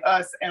between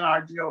us and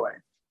our joy.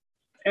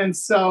 And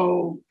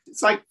so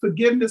it's like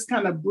forgiveness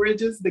kind of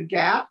bridges the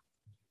gap.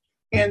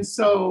 And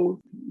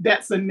so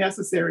that's a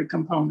necessary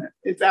component.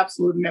 It's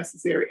absolutely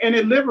necessary. And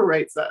it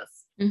liberates us.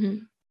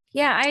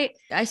 Yeah,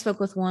 I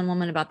spoke with one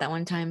woman about that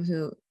one time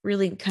who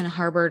really kind of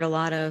harbored a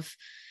lot of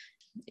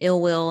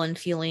ill will and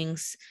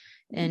feelings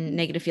and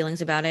negative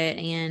feelings about it.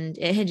 And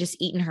it had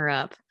just eaten her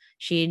up.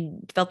 She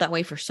felt that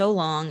way for so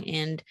long.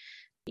 And,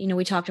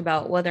 we talked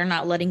about whether or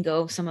not letting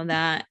go of some of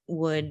that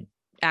would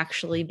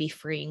actually be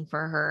freeing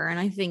for her. And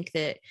I think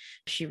that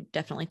she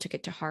definitely took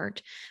it to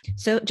heart.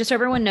 So just so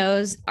everyone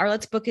knows,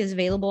 Arlette's book is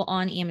available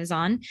on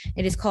Amazon.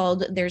 It is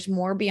called There's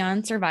More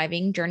Beyond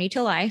Surviving: Journey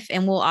to Life.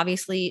 And we'll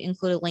obviously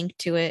include a link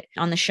to it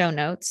on the show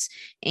notes.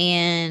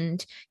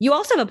 And you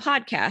also have a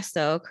podcast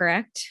though,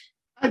 correct?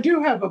 I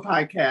do have a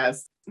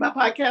podcast. My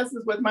podcast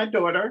is with my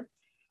daughter,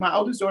 my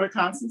oldest daughter,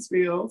 Constance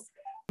Fields.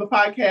 The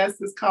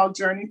podcast is called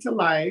Journey to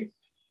Life.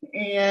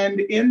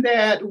 And in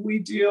that, we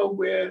deal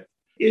with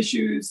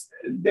issues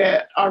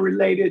that are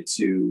related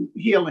to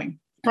healing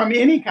from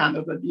any kind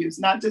of abuse,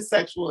 not just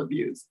sexual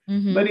abuse,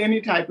 but any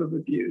type of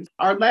abuse.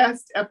 Our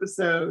last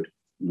episode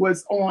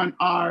was on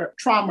our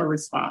trauma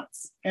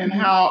response and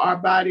how our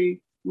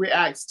body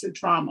reacts to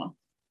trauma.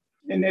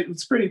 And it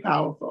was pretty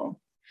powerful.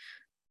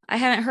 I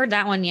haven't heard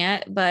that one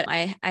yet, but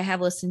I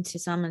have listened to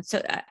some, and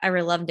so I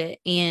really loved it.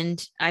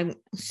 And I'm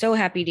so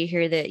happy to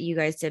hear that you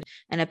guys did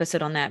an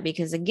episode on that,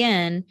 because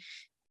again,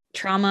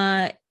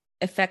 trauma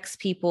affects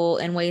people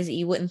in ways that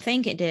you wouldn't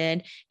think it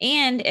did.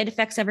 And it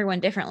affects everyone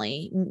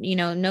differently.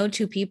 No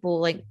two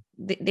people, like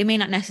they may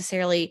not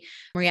necessarily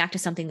react to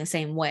something the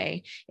same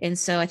way. And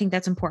so I think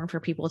that's important for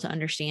people to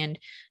understand.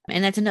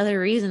 And that's another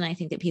reason I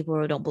think that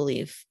people don't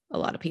believe a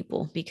lot of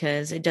people,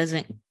 because it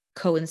doesn't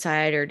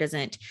coincide or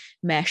doesn't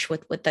mesh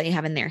with what they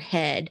have in their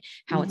head,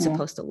 how it's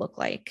supposed to look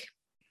like.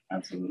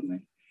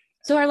 Absolutely.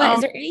 So Arlette,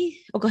 is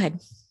there go ahead.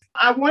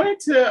 I wanted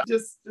to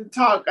just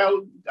talk,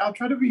 I'll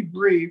try to be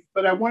brief,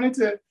 but I wanted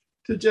to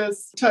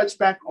just touch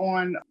back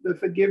on the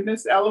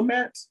forgiveness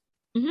element,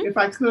 if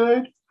I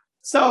could.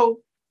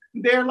 So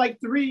there are like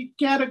 3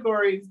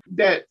 categories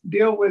that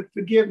deal with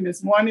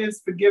forgiveness. One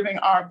is forgiving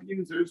our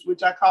abusers,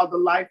 which I call the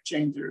life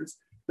changers.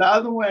 The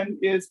other one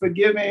is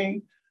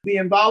forgiving the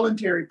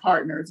involuntary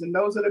partners. And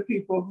those are the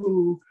people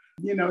who,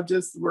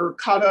 just were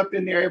caught up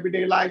in their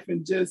everyday life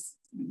and just,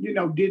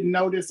 didn't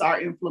notice our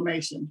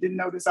inflammation, didn't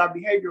notice our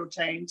behavioral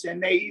change.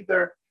 And they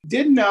either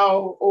didn't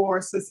know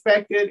or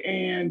suspected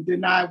and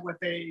denied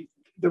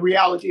the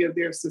reality of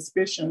their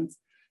suspicions.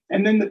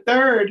 And then the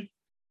third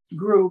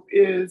group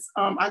is,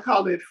 I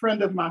call it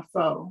friend of my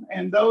foe.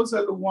 And those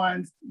are the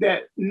ones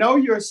that know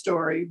your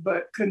story,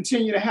 but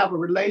continue to have a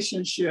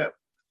relationship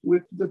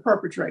with the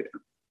perpetrator.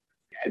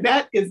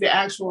 That is the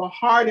actual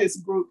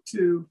hardest group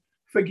to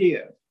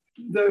forgive.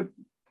 The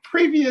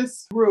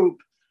previous group,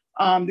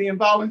 the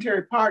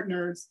involuntary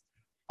partners,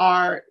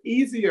 are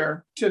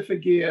easier to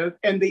forgive.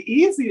 And the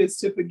easiest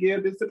to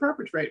forgive is the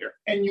perpetrator.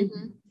 And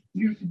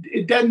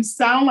it doesn't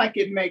sound like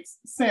it makes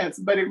sense,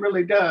 but it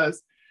really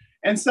does.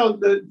 And so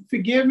the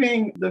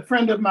forgiving the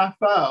friend of my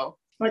foe,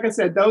 like I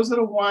said, those are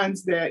the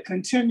ones that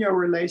continue a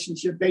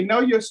relationship. They know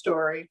your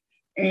story,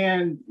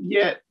 and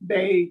yet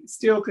they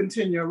still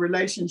continue a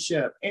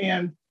relationship.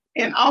 And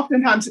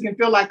oftentimes it can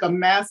feel like a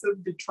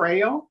massive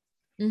betrayal.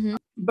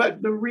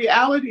 But the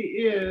reality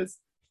is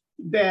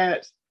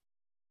that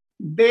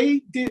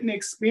they didn't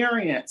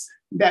experience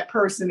that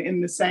person in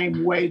the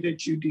same way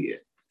that you did.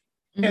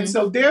 And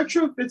so their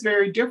truth is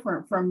very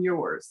different from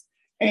yours.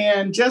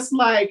 And just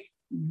like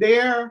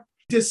their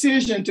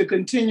decision to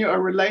continue a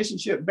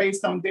relationship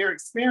based on their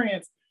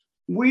experience,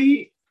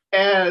 we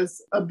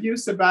as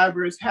abuse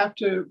survivors have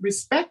to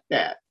respect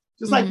that.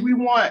 Just like we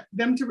want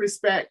them to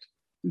respect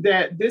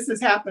that this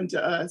has happened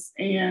to us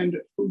and,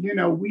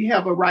 we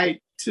have a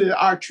right to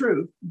our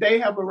truth. They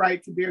have a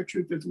right to their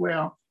truth as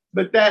well.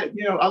 But that,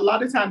 a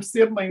lot of times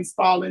siblings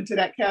fall into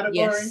that category.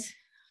 Yes.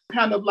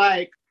 Kind of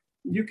like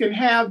you can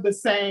have the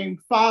same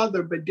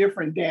father, but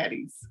different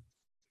daddies.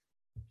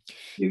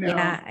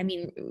 Yeah. I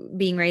mean,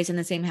 being raised in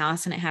the same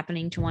house and it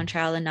happening to one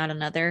child and not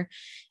another.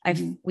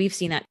 We've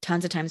seen that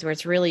tons of times where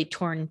it's really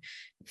torn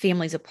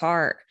families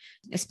apart,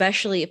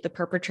 especially if the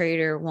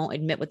perpetrator won't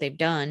admit what they've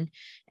done.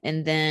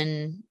 And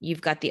then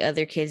you've got the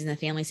other kids in the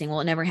family saying,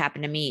 well, it never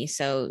happened to me,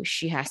 so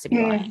she has to be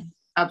lying.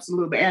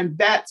 Absolutely. And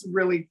that's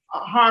really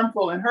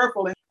harmful and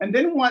hurtful. And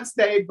then once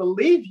they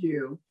believe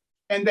you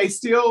and they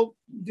still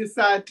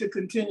decide to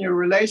continue a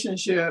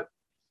relationship,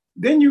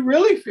 then you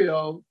really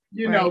feel,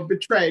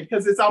 betrayed,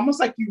 because it's almost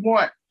like you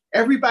want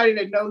everybody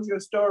that knows your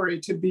story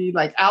to be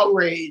like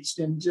outraged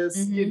and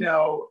just,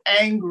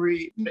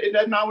 angry. It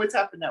doesn't always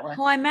happen that way.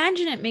 Well, I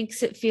imagine it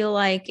makes it feel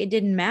like it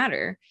didn't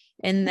matter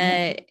and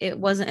that it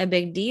wasn't a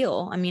big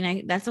deal. I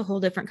mean, that's a whole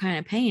different kind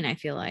of pain, I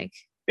feel like.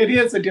 It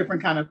is a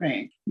different kind of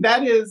pain.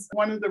 That is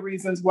one of the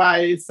reasons why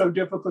it's so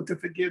difficult to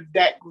forgive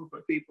that group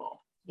of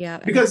people. Yeah.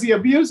 Because the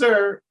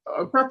abuser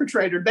or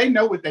perpetrator, they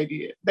know what they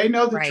did. They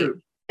know the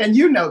truth. And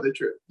you know the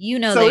truth. They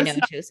know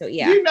too. So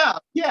yeah.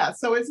 Yeah.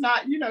 So it's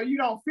not, you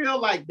don't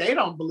feel like they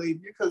don't believe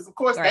you because of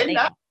course they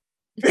know.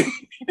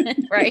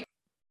 Right.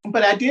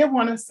 But I did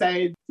want to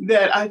say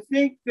that I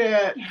think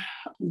that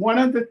one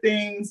of the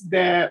things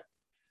that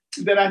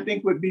I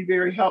think would be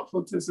very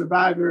helpful to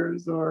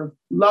survivors or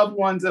loved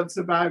ones of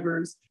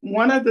survivors,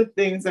 one of the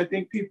things I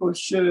think people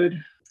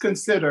should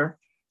consider,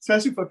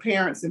 especially for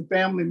parents and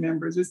family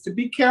members, is to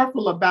be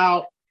careful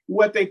about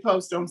what they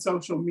post on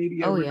social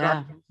media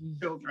regarding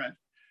children.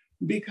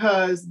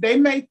 Because they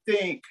may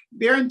think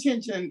their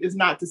intention is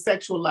not to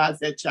sexualize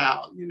that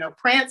child,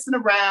 prancing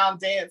around,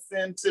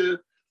 dancing to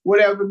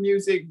whatever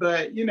music,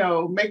 but,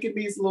 making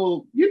these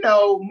little,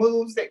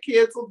 moves that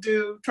kids will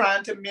do,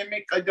 trying to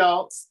mimic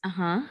adults.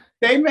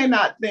 They may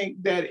not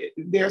think that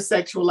they're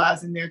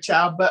sexualizing their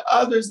child, but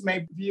others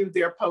may view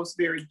their post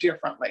very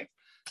differently.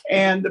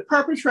 And the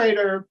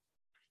perpetrator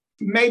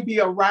may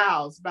be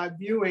aroused by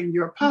viewing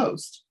your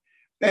post.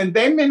 And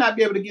they may not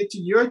be able to get to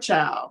your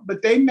child,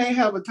 but they may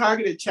have a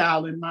targeted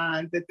child in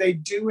mind that they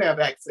do have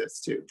access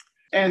to.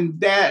 And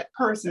that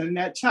person,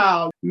 that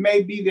child,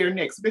 may be their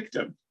next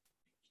victim.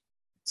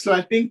 So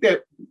I think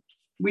that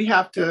we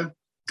have to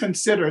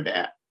consider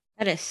that.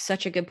 That is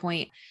such a good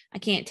point. I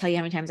can't tell you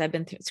how many times I've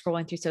been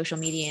scrolling through social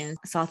media and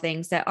saw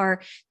things that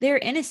they're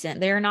innocent,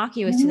 they're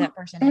innocuous to that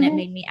person. And it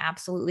made me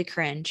absolutely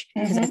cringe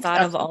because I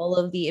thought of all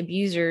of the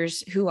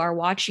abusers who are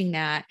watching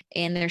that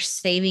and they're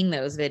saving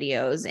those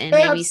videos and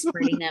maybe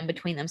spreading them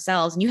between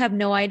themselves. And you have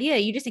no idea.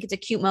 You just think it's a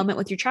cute moment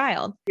with your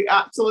child. You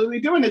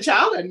absolutely do. And the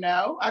child doesn't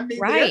know. I mean,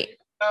 right.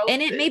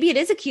 And maybe it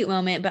is a cute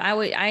moment, but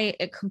I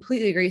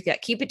completely agree with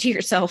that. Keep it to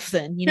yourself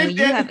then. You know, keep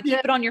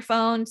it on your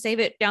phone, save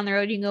it down the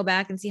road. You can go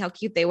back and see how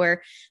cute they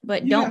were,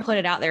 but don't put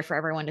it out there for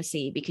everyone to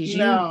see, because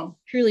you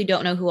truly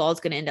don't know who all is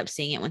going to end up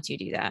seeing it once you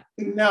do that.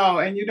 No,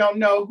 and you don't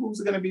know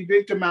who's going to be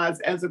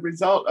victimized as a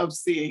result of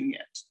seeing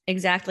it.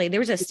 Exactly. There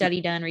was a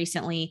study done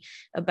recently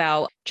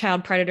about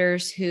child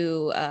predators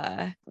who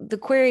the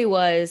query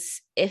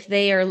was, if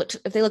they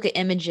look at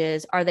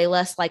images, are they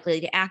less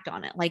likely to act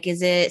on it? Like,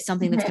 is it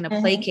something that's going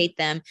to placate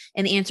them?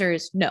 And the answer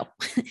is no.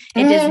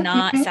 It does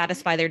not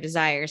satisfy their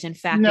desires. In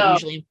fact, it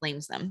usually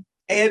inflames them.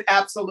 It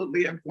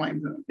absolutely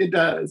inflames them. It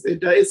does.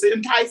 It's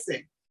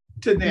enticing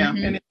to them.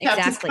 And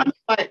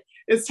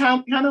it's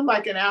kind of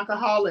like an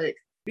alcoholic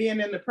being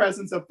in the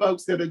presence of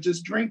folks that are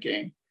just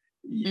drinking.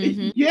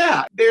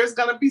 Yeah, there's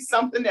going to be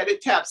something that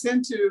it taps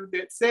into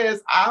that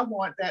says, I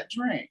want that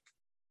drink.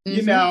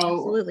 You know,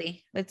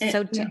 absolutely.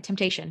 It's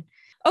temptation.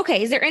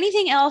 Okay. Is there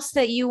anything else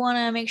that you want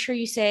to make sure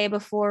you say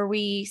before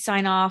we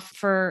sign off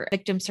for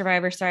victims,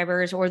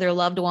 survivors, or their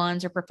loved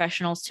ones or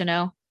professionals to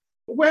know?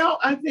 Well,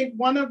 I think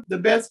one of the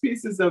best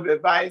pieces of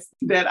advice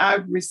that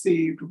I've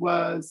received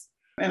was,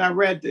 and I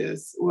read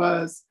this,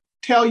 was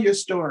tell your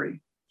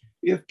story.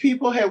 If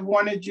people had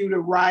wanted you to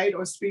write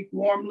or speak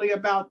warmly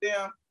about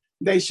them,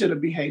 they should have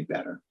behaved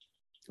better.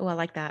 Oh, I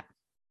like that.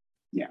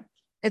 Yeah.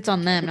 It's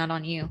on them, not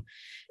on you.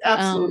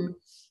 Absolutely.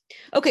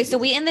 Okay, so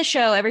we end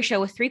every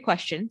show with 3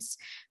 questions.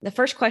 The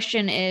first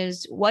question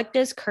is, what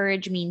does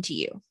courage mean to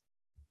you?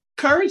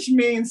 Courage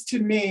means to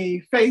me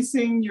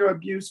facing your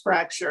abuse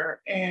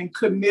fracture and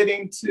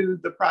committing to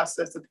the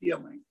process of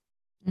healing.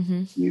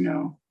 You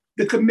know,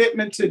 the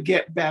commitment to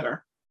get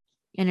better.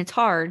 And it's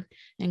hard,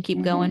 and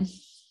keep going.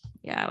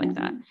 Yeah, I like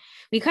that.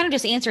 We kind of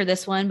just answered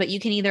this one, but you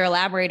can either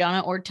elaborate on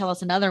it or tell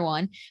us another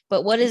one.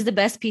 But what is the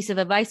best piece of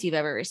advice you've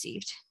ever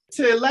received?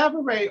 To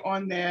elaborate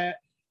on that,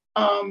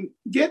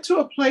 get to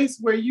a place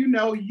where you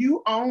know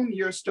you own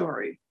your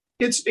story.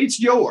 It's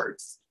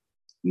yours.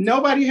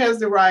 Nobody has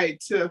the right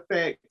to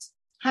affect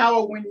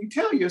how or when you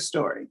tell your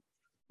story,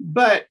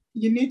 but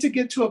you need to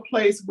get to a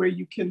place where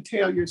you can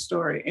tell your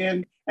story,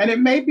 and it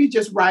may be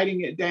just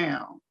writing it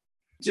down,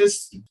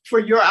 just for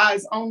your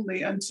eyes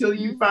only, until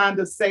you find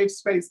a safe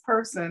space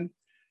person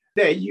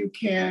that you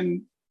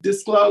can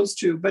disclose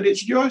to. But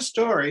it's your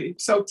story,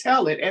 so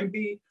tell it and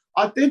be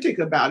authentic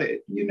about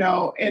it, you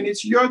know, and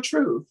it's your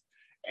truth.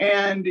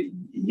 And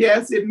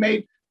yes, it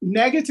may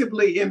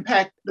negatively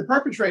impact the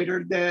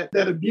perpetrator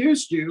that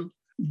abused you,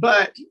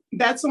 but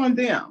that's on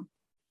them.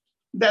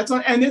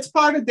 And it's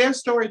part of their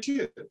story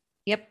too.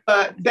 Yep.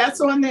 But that's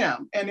on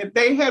them. And if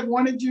they had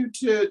wanted you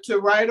to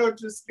write or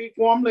to speak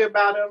warmly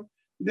about them,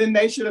 then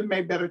they should have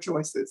made better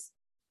choices.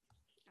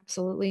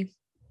 Absolutely.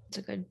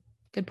 That's a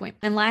good point.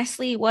 And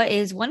lastly, what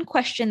is one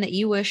question that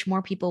you wish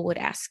more people would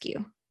ask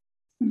you?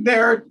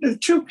 There are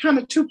two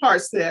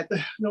parts to that.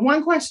 The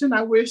one question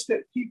I wish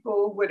that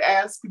people would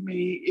ask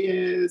me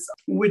is,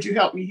 would you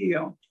help me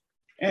heal?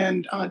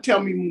 And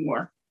tell me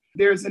more.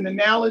 There's an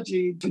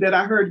analogy that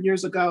I heard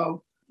years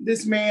ago.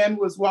 This man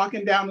was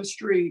walking down the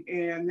street,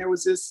 and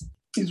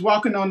he's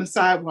walking on the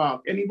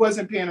sidewalk, and he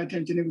wasn't paying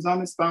attention. He was on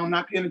his phone,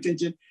 not paying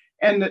attention.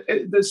 And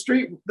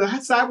the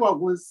sidewalk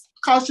was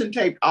caution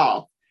taped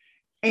off,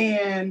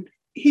 and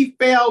he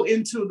fell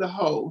into the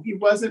hole. He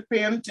wasn't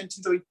paying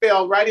attention, so he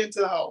fell right into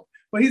the hole.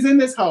 Well, he's in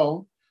this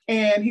hole,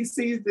 and he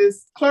sees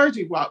this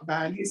clergy walk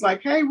by, and he's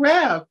like, "Hey,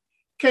 Rev,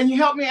 can you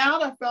help me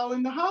out? I fell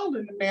in the hole."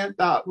 And the man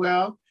thought,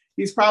 well,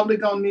 he's probably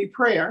going to need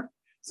prayer.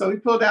 So he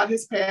pulled out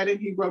his pad and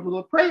he wrote a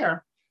little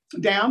prayer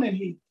down, and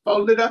he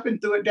folded it up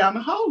and threw it down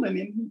the hole, and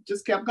then he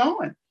just kept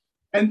going.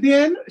 And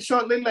then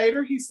shortly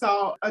later, he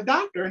saw a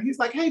doctor, and he's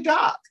like, "Hey,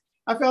 doc,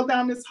 I fell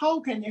down this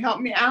hole. Can you help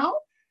me out?"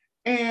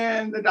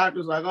 And the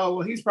doctor's like, "Oh,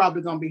 well, he's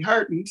probably going to be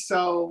hurting."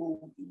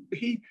 So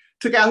he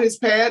took out his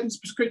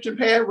prescription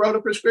pad, wrote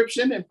a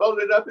prescription, and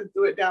folded it up and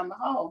threw it down the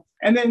hole.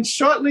 And then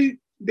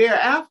shortly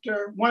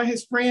thereafter, one of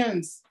his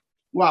friends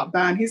walked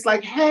by, and he's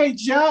like, "Hey,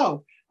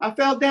 Joe, I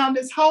fell down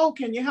this hole.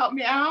 Can you help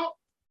me out?"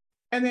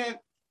 And then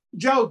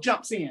Joe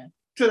jumps in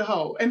to the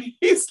hole, and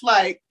he's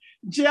like,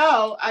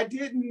 "Joe, I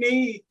didn't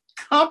need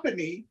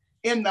company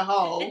in the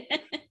hole.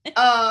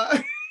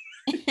 I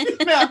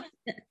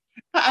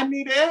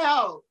needed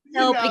help.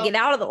 Help to get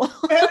out of the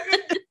hole."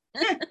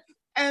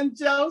 And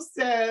Joe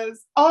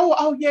says,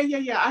 oh,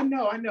 yeah. I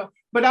know.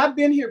 But I've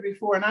been here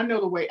before, and I know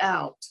the way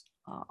out.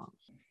 Oh.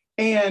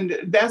 And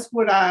that's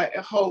what I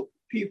hope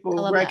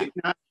people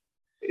recognize,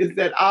 is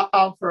that I'll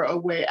offer a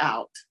way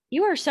out.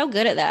 You are so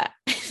good at that.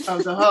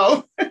 Of the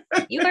hole.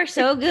 You are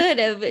so good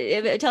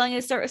at telling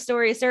a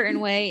story a certain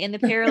way, and the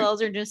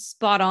parallels are just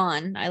spot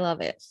on. I love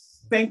it.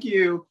 Thank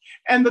you.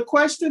 And the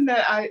question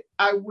that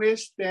I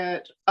wish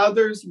that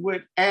others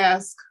would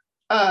ask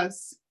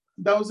us,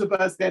 those of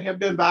us that have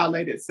been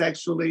violated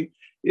sexually,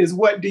 is,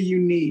 what do you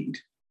need?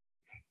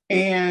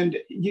 And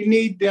you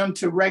need them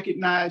to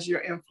recognize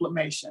your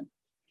inflammation.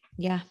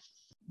 Yeah.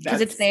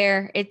 Because it's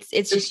there. It's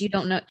just, you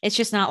don't know. It's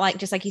just not like,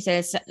 just like you said,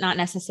 it's not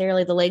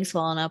necessarily the legs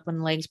falling up when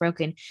the leg's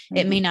broken. Mm-hmm.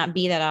 It may not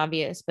be that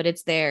obvious, but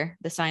it's there.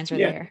 The signs are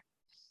there.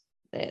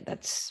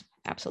 That's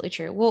absolutely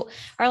true. Well,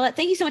 Arlette,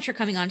 thank you so much for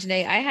coming on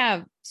today. I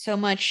have so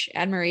much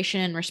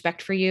admiration and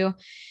respect for you.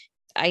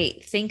 I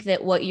think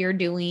that what you're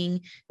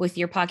doing with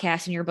your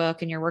podcast and your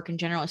book and your work in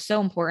general is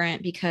so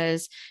important,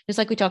 because just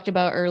like we talked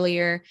about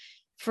earlier,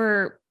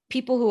 for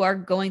people who are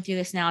going through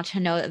this now to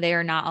know that they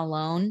are not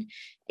alone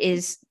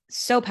is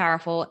so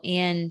powerful.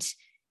 And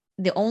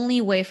the only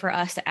way for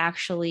us to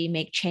actually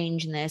make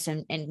change in this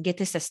and get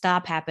this to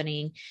stop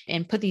happening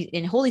and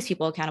hold these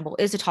people accountable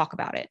is to talk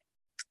about it.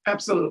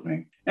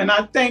 Absolutely. And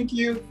I thank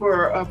you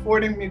for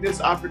affording me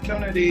this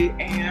opportunity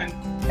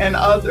and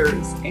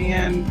others,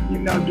 and,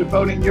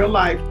 devoting your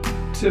life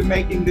to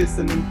making this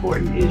an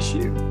important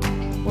issue.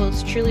 Well,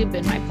 it's truly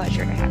been my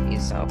pleasure to have you.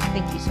 So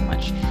thank you so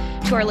much.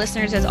 To our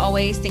listeners, as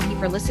always, thank you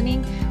for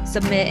listening.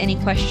 Submit any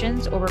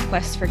questions or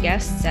requests for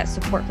guests at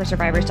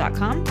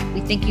supportforsurvivors.com.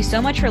 We thank you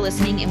so much for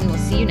listening, and we will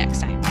see you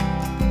next time.